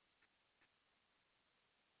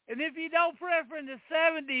 And if you don't prefer in the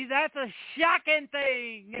 70s, that's a shocking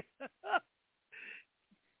thing.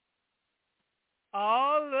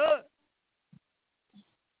 Oh,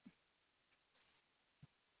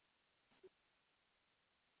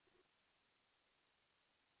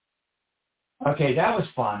 look. Okay, that was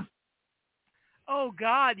fun. Oh,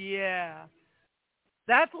 God, yeah.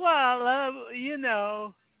 That's what I love, you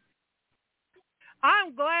know.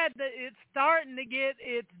 I'm glad that it's starting to get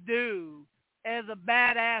its due as a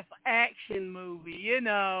badass action movie, you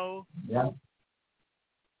know. Yeah.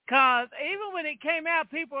 Because even when it came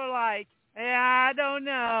out, people were like, yeah, I don't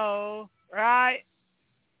know, right?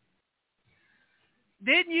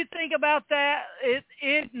 Didn't you think about that? It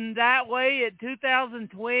in that way at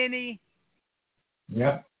 2020?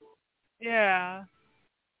 Yep. Yeah.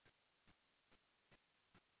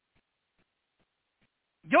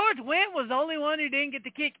 George Wendt was the only one who didn't get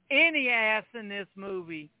to kick any ass in this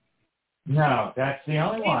movie. No, that's the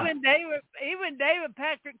only one. Even David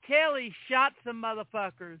Patrick Kelly shot some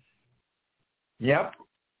motherfuckers. Yep.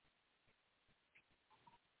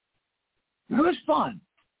 It was fun.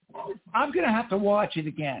 I'm going to have to watch it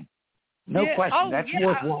again. No question. Oh, That's yeah,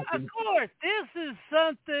 worth watching. Of course. This is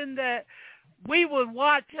something that we would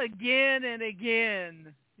watch again and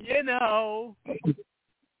again, you know.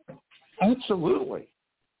 Absolutely.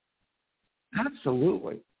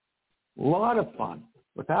 Absolutely. A lot of fun,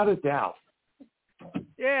 without a doubt.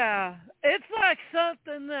 Yeah. It's like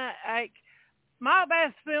something that, like, my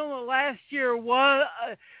best film of last year was,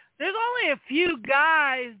 there's only a few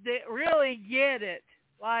guys that really get it.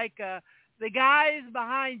 Like, the guys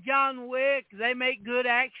behind John Wick, they make good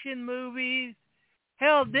action movies.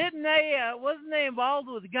 Hell, wasn't they involved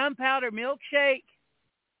with Gunpowder Milkshake?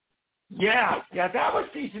 Yeah, that was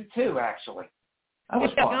season 2, actually. That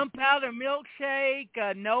was fun. Gunpowder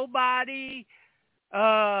Milkshake, Nobody,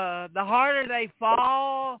 The Harder They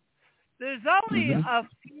Fall. There's only a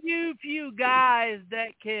few guys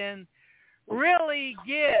that can really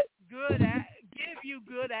give you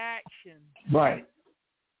good action. Right.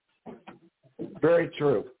 Very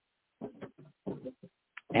true.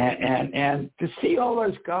 And to see all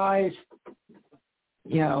those guys,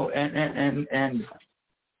 you know, and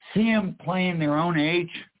see them playing their own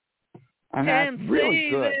age, and that's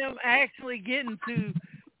really good. See them actually getting to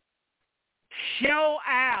show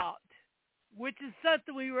out, which is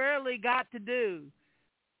something we rarely got to do.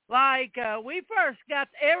 Like,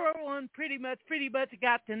 everyone pretty much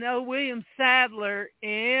got to know William Sadler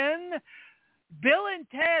in Bill and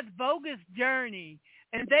Ted's Bogus Journey,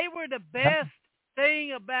 and they were the best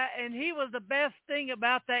thing about, and he was the best thing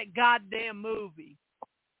about that goddamn movie.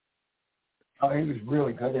 Oh, he was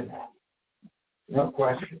really good in that. No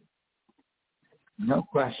question. No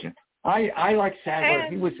question. I like Sadler.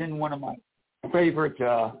 He was in one of my favorite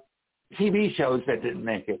TV shows that didn't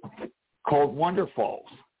make it, called Wonderfalls.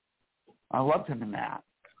 I loved him in that.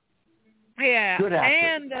 Yeah, good actor.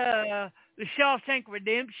 And the Shawshank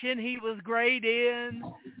Redemption he was great in.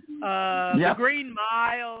 The Green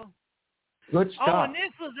Mile. Good stuff. Oh, and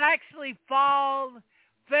this was actually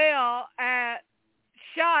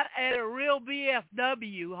shot at a real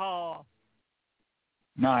VFW hall.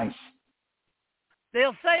 Nice.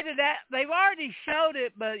 They'll say that they've already showed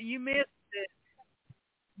it, but you missed it.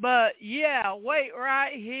 But yeah, wait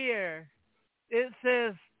right here. It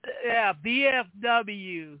says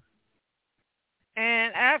VFW.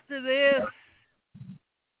 And after this,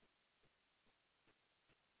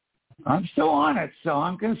 I'm still on it, so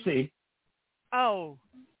I'm going to see. Oh,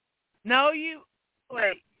 no,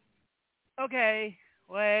 wait. Okay,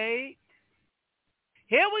 wait.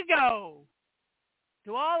 Here we go.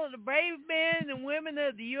 To all of the brave men and women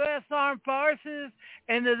of the U.S. Armed Forces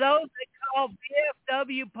and to those that call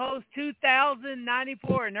VFW Post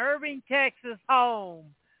 2094 in Irving, Texas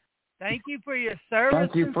home. Thank you for your service.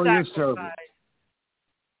 Thank you for your service.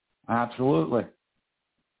 Absolutely.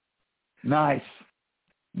 Nice.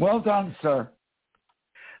 Well done, sir.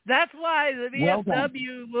 That's why the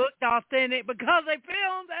VFW looked authentic, because they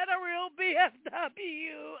filmed at a real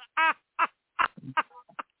VFW.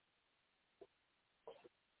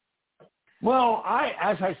 Well,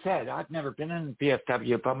 as I said, I've never been in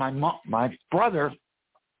VFW, but my brother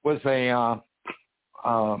was a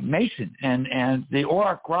Mason, and the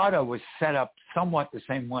Auric Grotto was set up somewhat the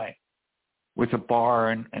same way, with a bar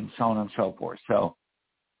and so on and so forth. So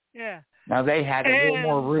yeah. Now they had a little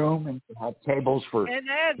more room and had tables for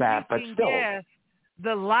that, but still. Guess,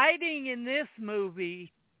 the lighting in this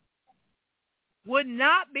movie would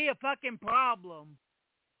not be a fucking problem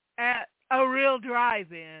at a real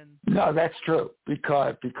drive-in. No, that's true,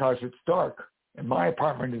 because it's dark. In my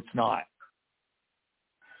apartment, it's not.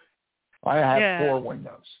 I have 4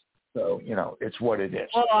 windows, so, it's what it is.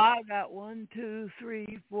 Well, I got 1, 2,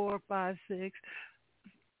 3, 4, 5, 6.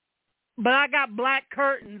 But I got black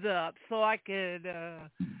curtains up so I could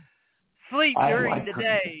sleep during the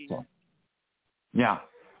day. So. Yeah.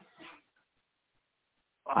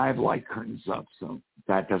 I have light curtains up, so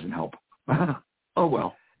that doesn't help. Oh,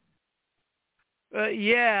 well.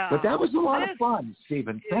 Yeah. But that was a lot of fun,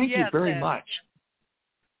 Stephen. Thank you very much.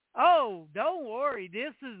 Oh, don't worry.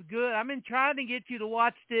 This is good. I've been trying to get you to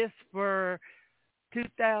watch this for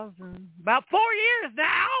about 4 years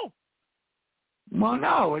now. Well,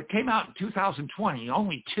 no, it came out in 2020.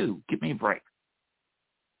 Only 2. Give me a break.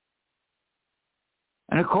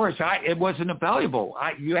 And, of course, it wasn't available.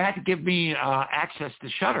 You had to give me access to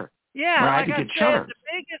Shudder. Yeah, like I said, Shudder. the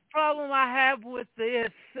biggest problem I have with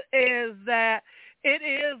this is that it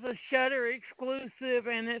is a Shudder exclusive,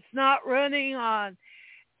 and it's not running on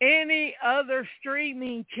any other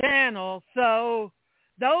streaming channel. So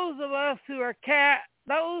those of us who are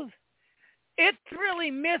it's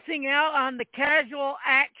really missing out on the casual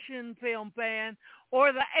action film fan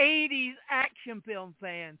or the 80s action film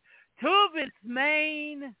fan. 2 of its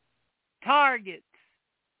main targets.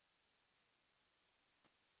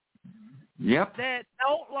 Yep. That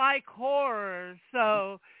don't like horror.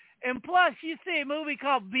 So, and plus you see a movie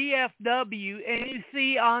called VFW and you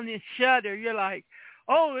see on the Shudder, you're like,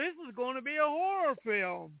 oh, this is going to be a horror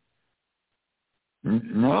film.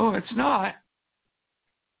 No, it's not.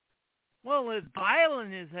 Well, it's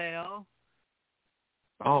violent as hell.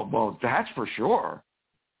 Oh, well, that's for sure.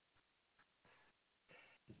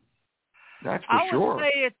 That's for sure. I would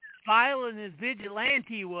say it's as violent as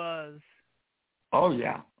Vigilante was. Oh,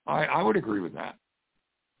 yeah. I would agree with that.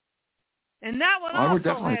 And that one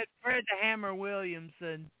also had Fred the Hammer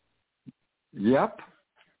Williamson. Yep.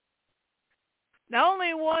 The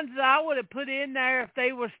only ones that I would have put in there if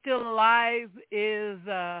they were still alive is,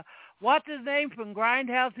 what's his name from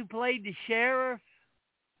Grindhouse who played the sheriff?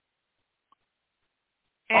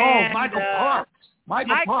 And, Michael Parks.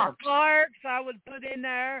 Michael Parks I would put in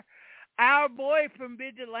there. Our boy from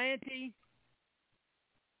Vigilante.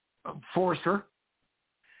 Forrester.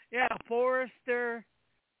 Yeah, Forrester.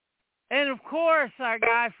 And, of course, our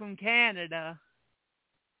guy from Canada.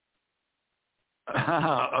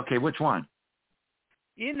 Okay, which one?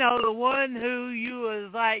 You know, the one who you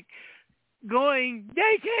was like going,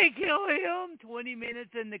 they can't kill him, 20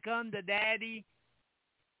 minutes and to come to daddy.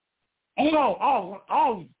 Him. Oh,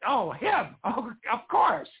 of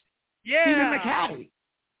course. Yeah. Stephen McHattie.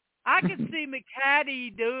 I could see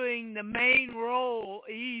McHattie doing the main role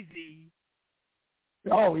easy.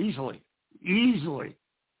 Oh, easily.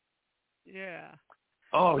 Yeah.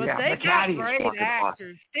 Oh, but yeah. they McHattie got great is fucking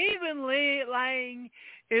actors. awesome. Stephen Lang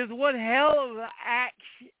is one hell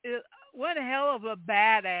of a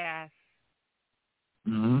badass.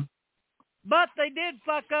 Mm-hmm. But they did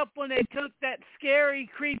fuck up when they took that scary,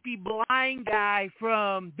 creepy blind guy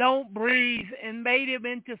from Don't Breathe and made him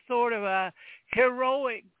into sort of a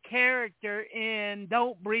heroic character in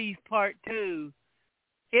Don't Breathe Part 2.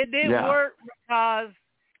 It didn't work because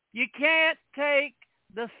you can't take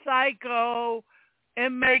the psycho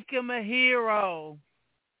and make him a hero.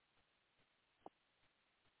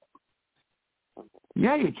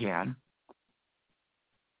 Yeah, you can.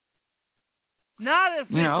 Not if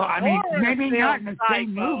maybe not in the psycho.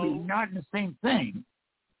 same movie, not in the same thing.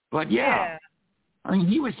 But yeah. I mean,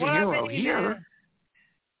 he was the hero here.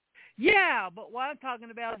 Yeah, but what I'm talking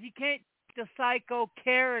about is you can't take the psycho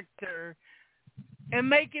character and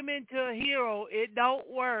make him into a hero. It don't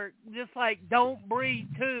work. Just like Don't Breathe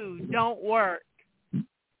 2 don't work.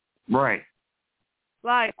 Right.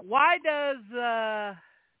 Like, why does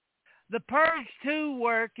the Purge 2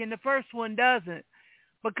 work and the first one doesn't?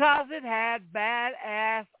 Because it had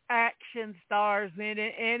badass action stars in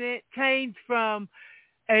it, and it changed from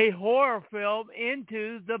a horror film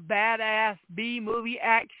into the badass B-movie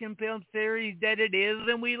action film series that it is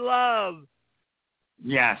and we love.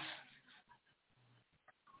 Yes.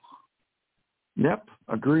 Yep,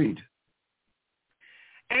 agreed.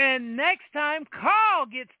 And next time, Carl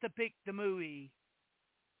gets to pick the movie.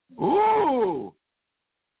 Ooh!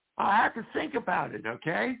 I have to think about it,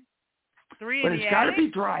 okay? But it's got to be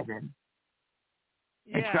drive-in.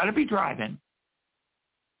 Yeah. It's got to be drive-in.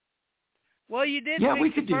 Well, you did we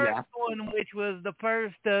pick could the do first that. one, which was the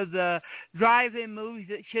first of the drive-in movies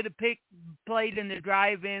that should have played in the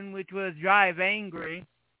drive-in, which was Drive Angry.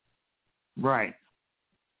 Right.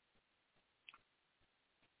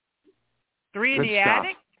 3 in Good the stuff.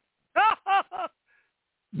 Attic?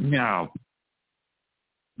 No,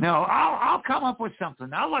 I'll come up with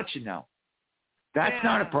something. I'll let you know. That's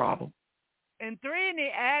not a problem. And 3 in the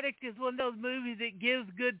Attic is one of those movies that gives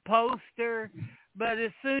good poster, but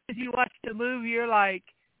as soon as you watch the movie, you're like,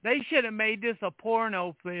 they should have made this a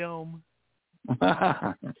porno film.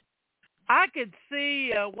 I could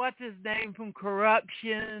see, what's his name from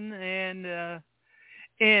Corruption and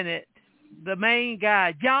in it. The main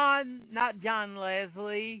guy, not John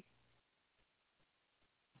Leslie.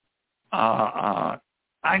 I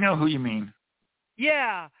know who you mean.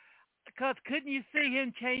 Yeah, because couldn't you see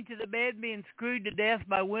him chained to the bed being screwed to death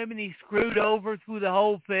by women he screwed over through the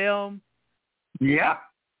whole film? Yeah.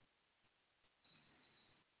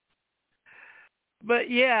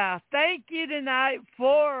 But yeah, thank you tonight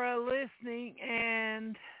for listening,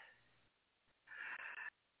 and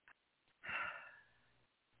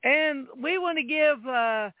we want to give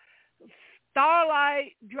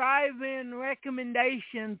Starlight Drive-In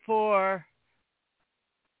recommendation for,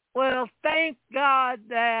 well, thank God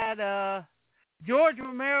that George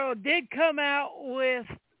Romero did come out with,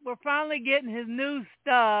 we're finally getting his new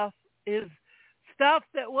stuff, his stuff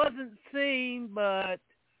that wasn't seen, but,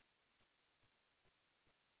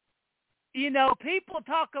 you know, people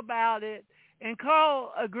talk about it, and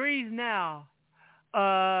Carl agrees now.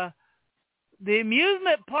 The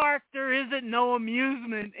amusement park, there isn't no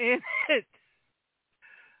amusement in it.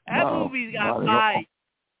 That movie's got bite.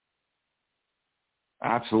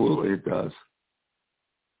 Absolutely, it does.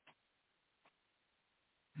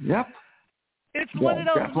 Yep. It's one of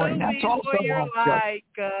those definitely. movies where you're like,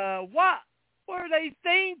 what were they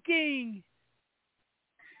thinking?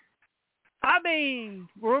 I mean,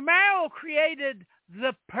 Romero created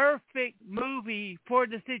the perfect movie for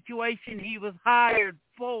the situation he was hired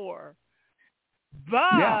for.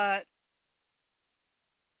 But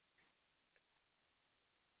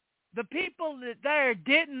the people that there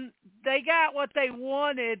didn't, they got what they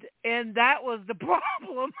wanted, and that was the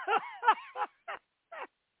problem.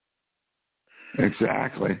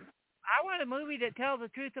 Exactly. I want a movie that tells the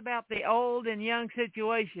truth about the old and young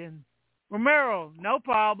situation. Romero, no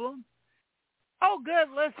problem. Oh, good.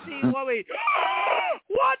 Let's see what we...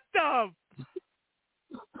 What the...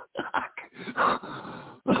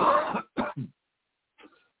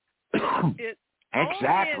 It's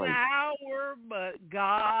exactly. only an hour, but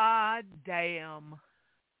god damn.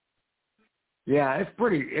 Yeah, it's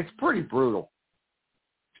pretty brutal.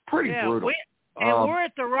 It's pretty brutal. We're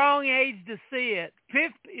at the wrong age to see it.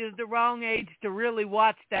 50 is the wrong age to really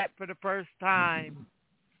watch that for the first time.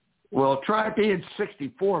 Well, try being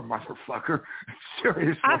 64, motherfucker.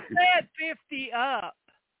 Seriously. I said 50 up.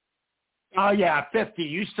 Oh, yeah, 50.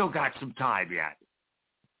 You still got some time yet.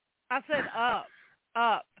 I said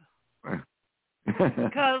up.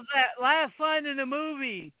 Because that last line in the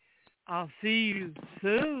movie, I'll see you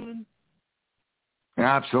soon.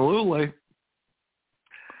 Absolutely.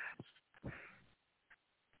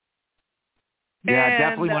 Yeah, I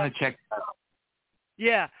definitely want to check that out.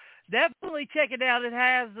 Yeah, definitely check it out. It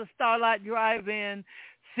has the Starlight Drive-In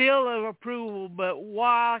seal of approval, but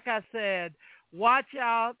like I said, watch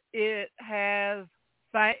out. It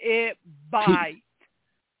bites.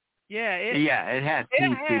 Yeah, it has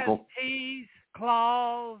teeth, people. Teeth,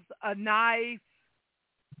 claws, a knife,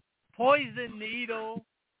 poison needle.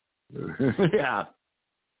 Yeah.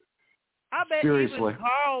 I bet Seriously. even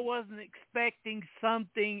Carl wasn't expecting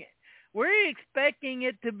something. Were you expecting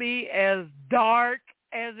it to be as dark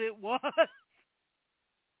as it was?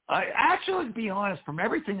 Actually, to be honest, from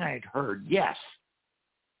everything I had heard, yes.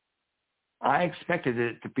 I expected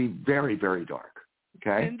it to be very, very dark.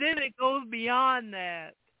 Okay? And then it goes beyond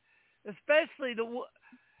that. Especially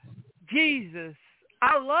Jesus.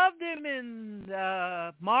 I loved him in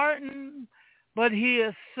Martin, but he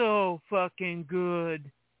is so fucking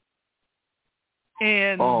good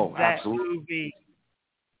in that absolutely. movie.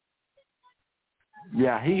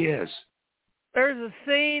 Yeah, he is. There's a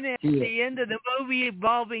scene at the end of the movie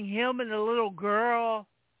involving him and a little girl.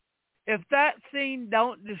 If that scene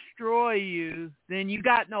don't destroy you, then you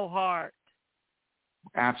got no heart.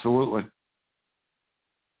 Absolutely.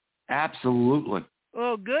 Absolutely.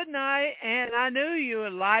 Well, good night, and I knew you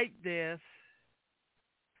would like this.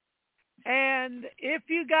 And if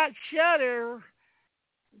you got Shudder,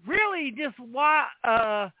 really just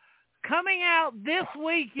coming out this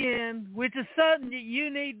weekend, which is something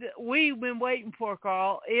that we've been waiting for,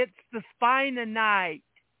 Carl. It's The Spine of Night.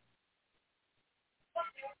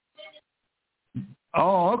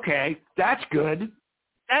 Oh, okay. That's good.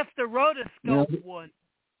 That's the rotoscope one.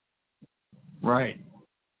 Right.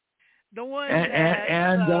 The one Fire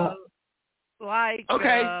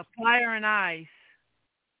and Ice.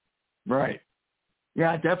 Right.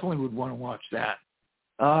 Yeah, I definitely would want to watch that.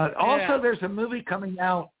 Also, there's a movie coming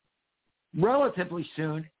out relatively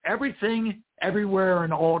soon, Everything, Everywhere,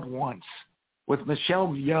 and All at Once, with Michelle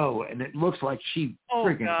Yeoh, and it looks like she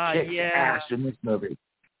freaking kicks ass in this movie.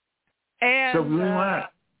 And so we want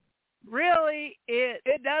really,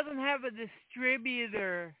 it doesn't have a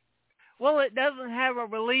distributor. Well, it doesn't have a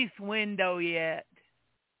release window yet.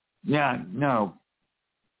 Yeah, no.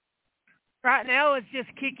 Right now, it's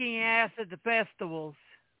just kicking ass at the festivals.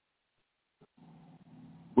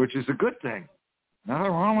 which is a good thing.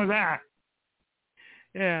 Nothing wrong with that.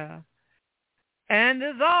 Yeah. And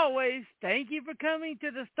as always, thank you for coming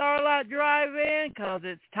to the Starlight Drive-In, because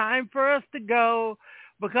it's time for us to go,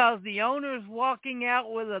 because the owner's walking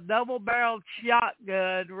out with a double-barreled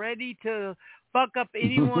shotgun ready to fuck up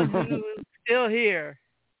anyone who's still here.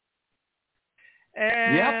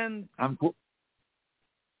 And yep.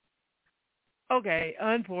 Okay,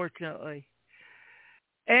 unfortunately.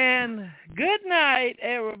 And good night,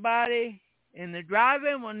 everybody. And the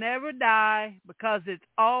drive-in will never die, because it's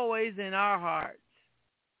always in our hearts.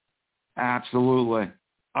 Absolutely.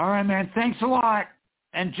 All right, man. Thanks a lot.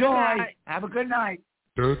 Enjoy. Have a good night.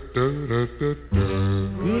 Good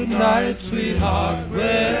night, sweetheart.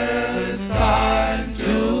 Well, it's time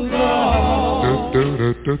to go.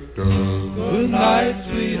 Good night,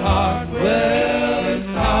 sweetheart. Well, it's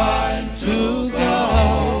time to go.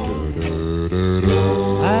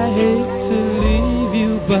 I hate to leave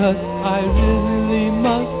you, but I really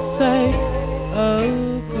must say,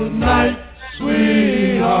 oh, good night,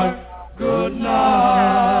 sweetheart. Good night.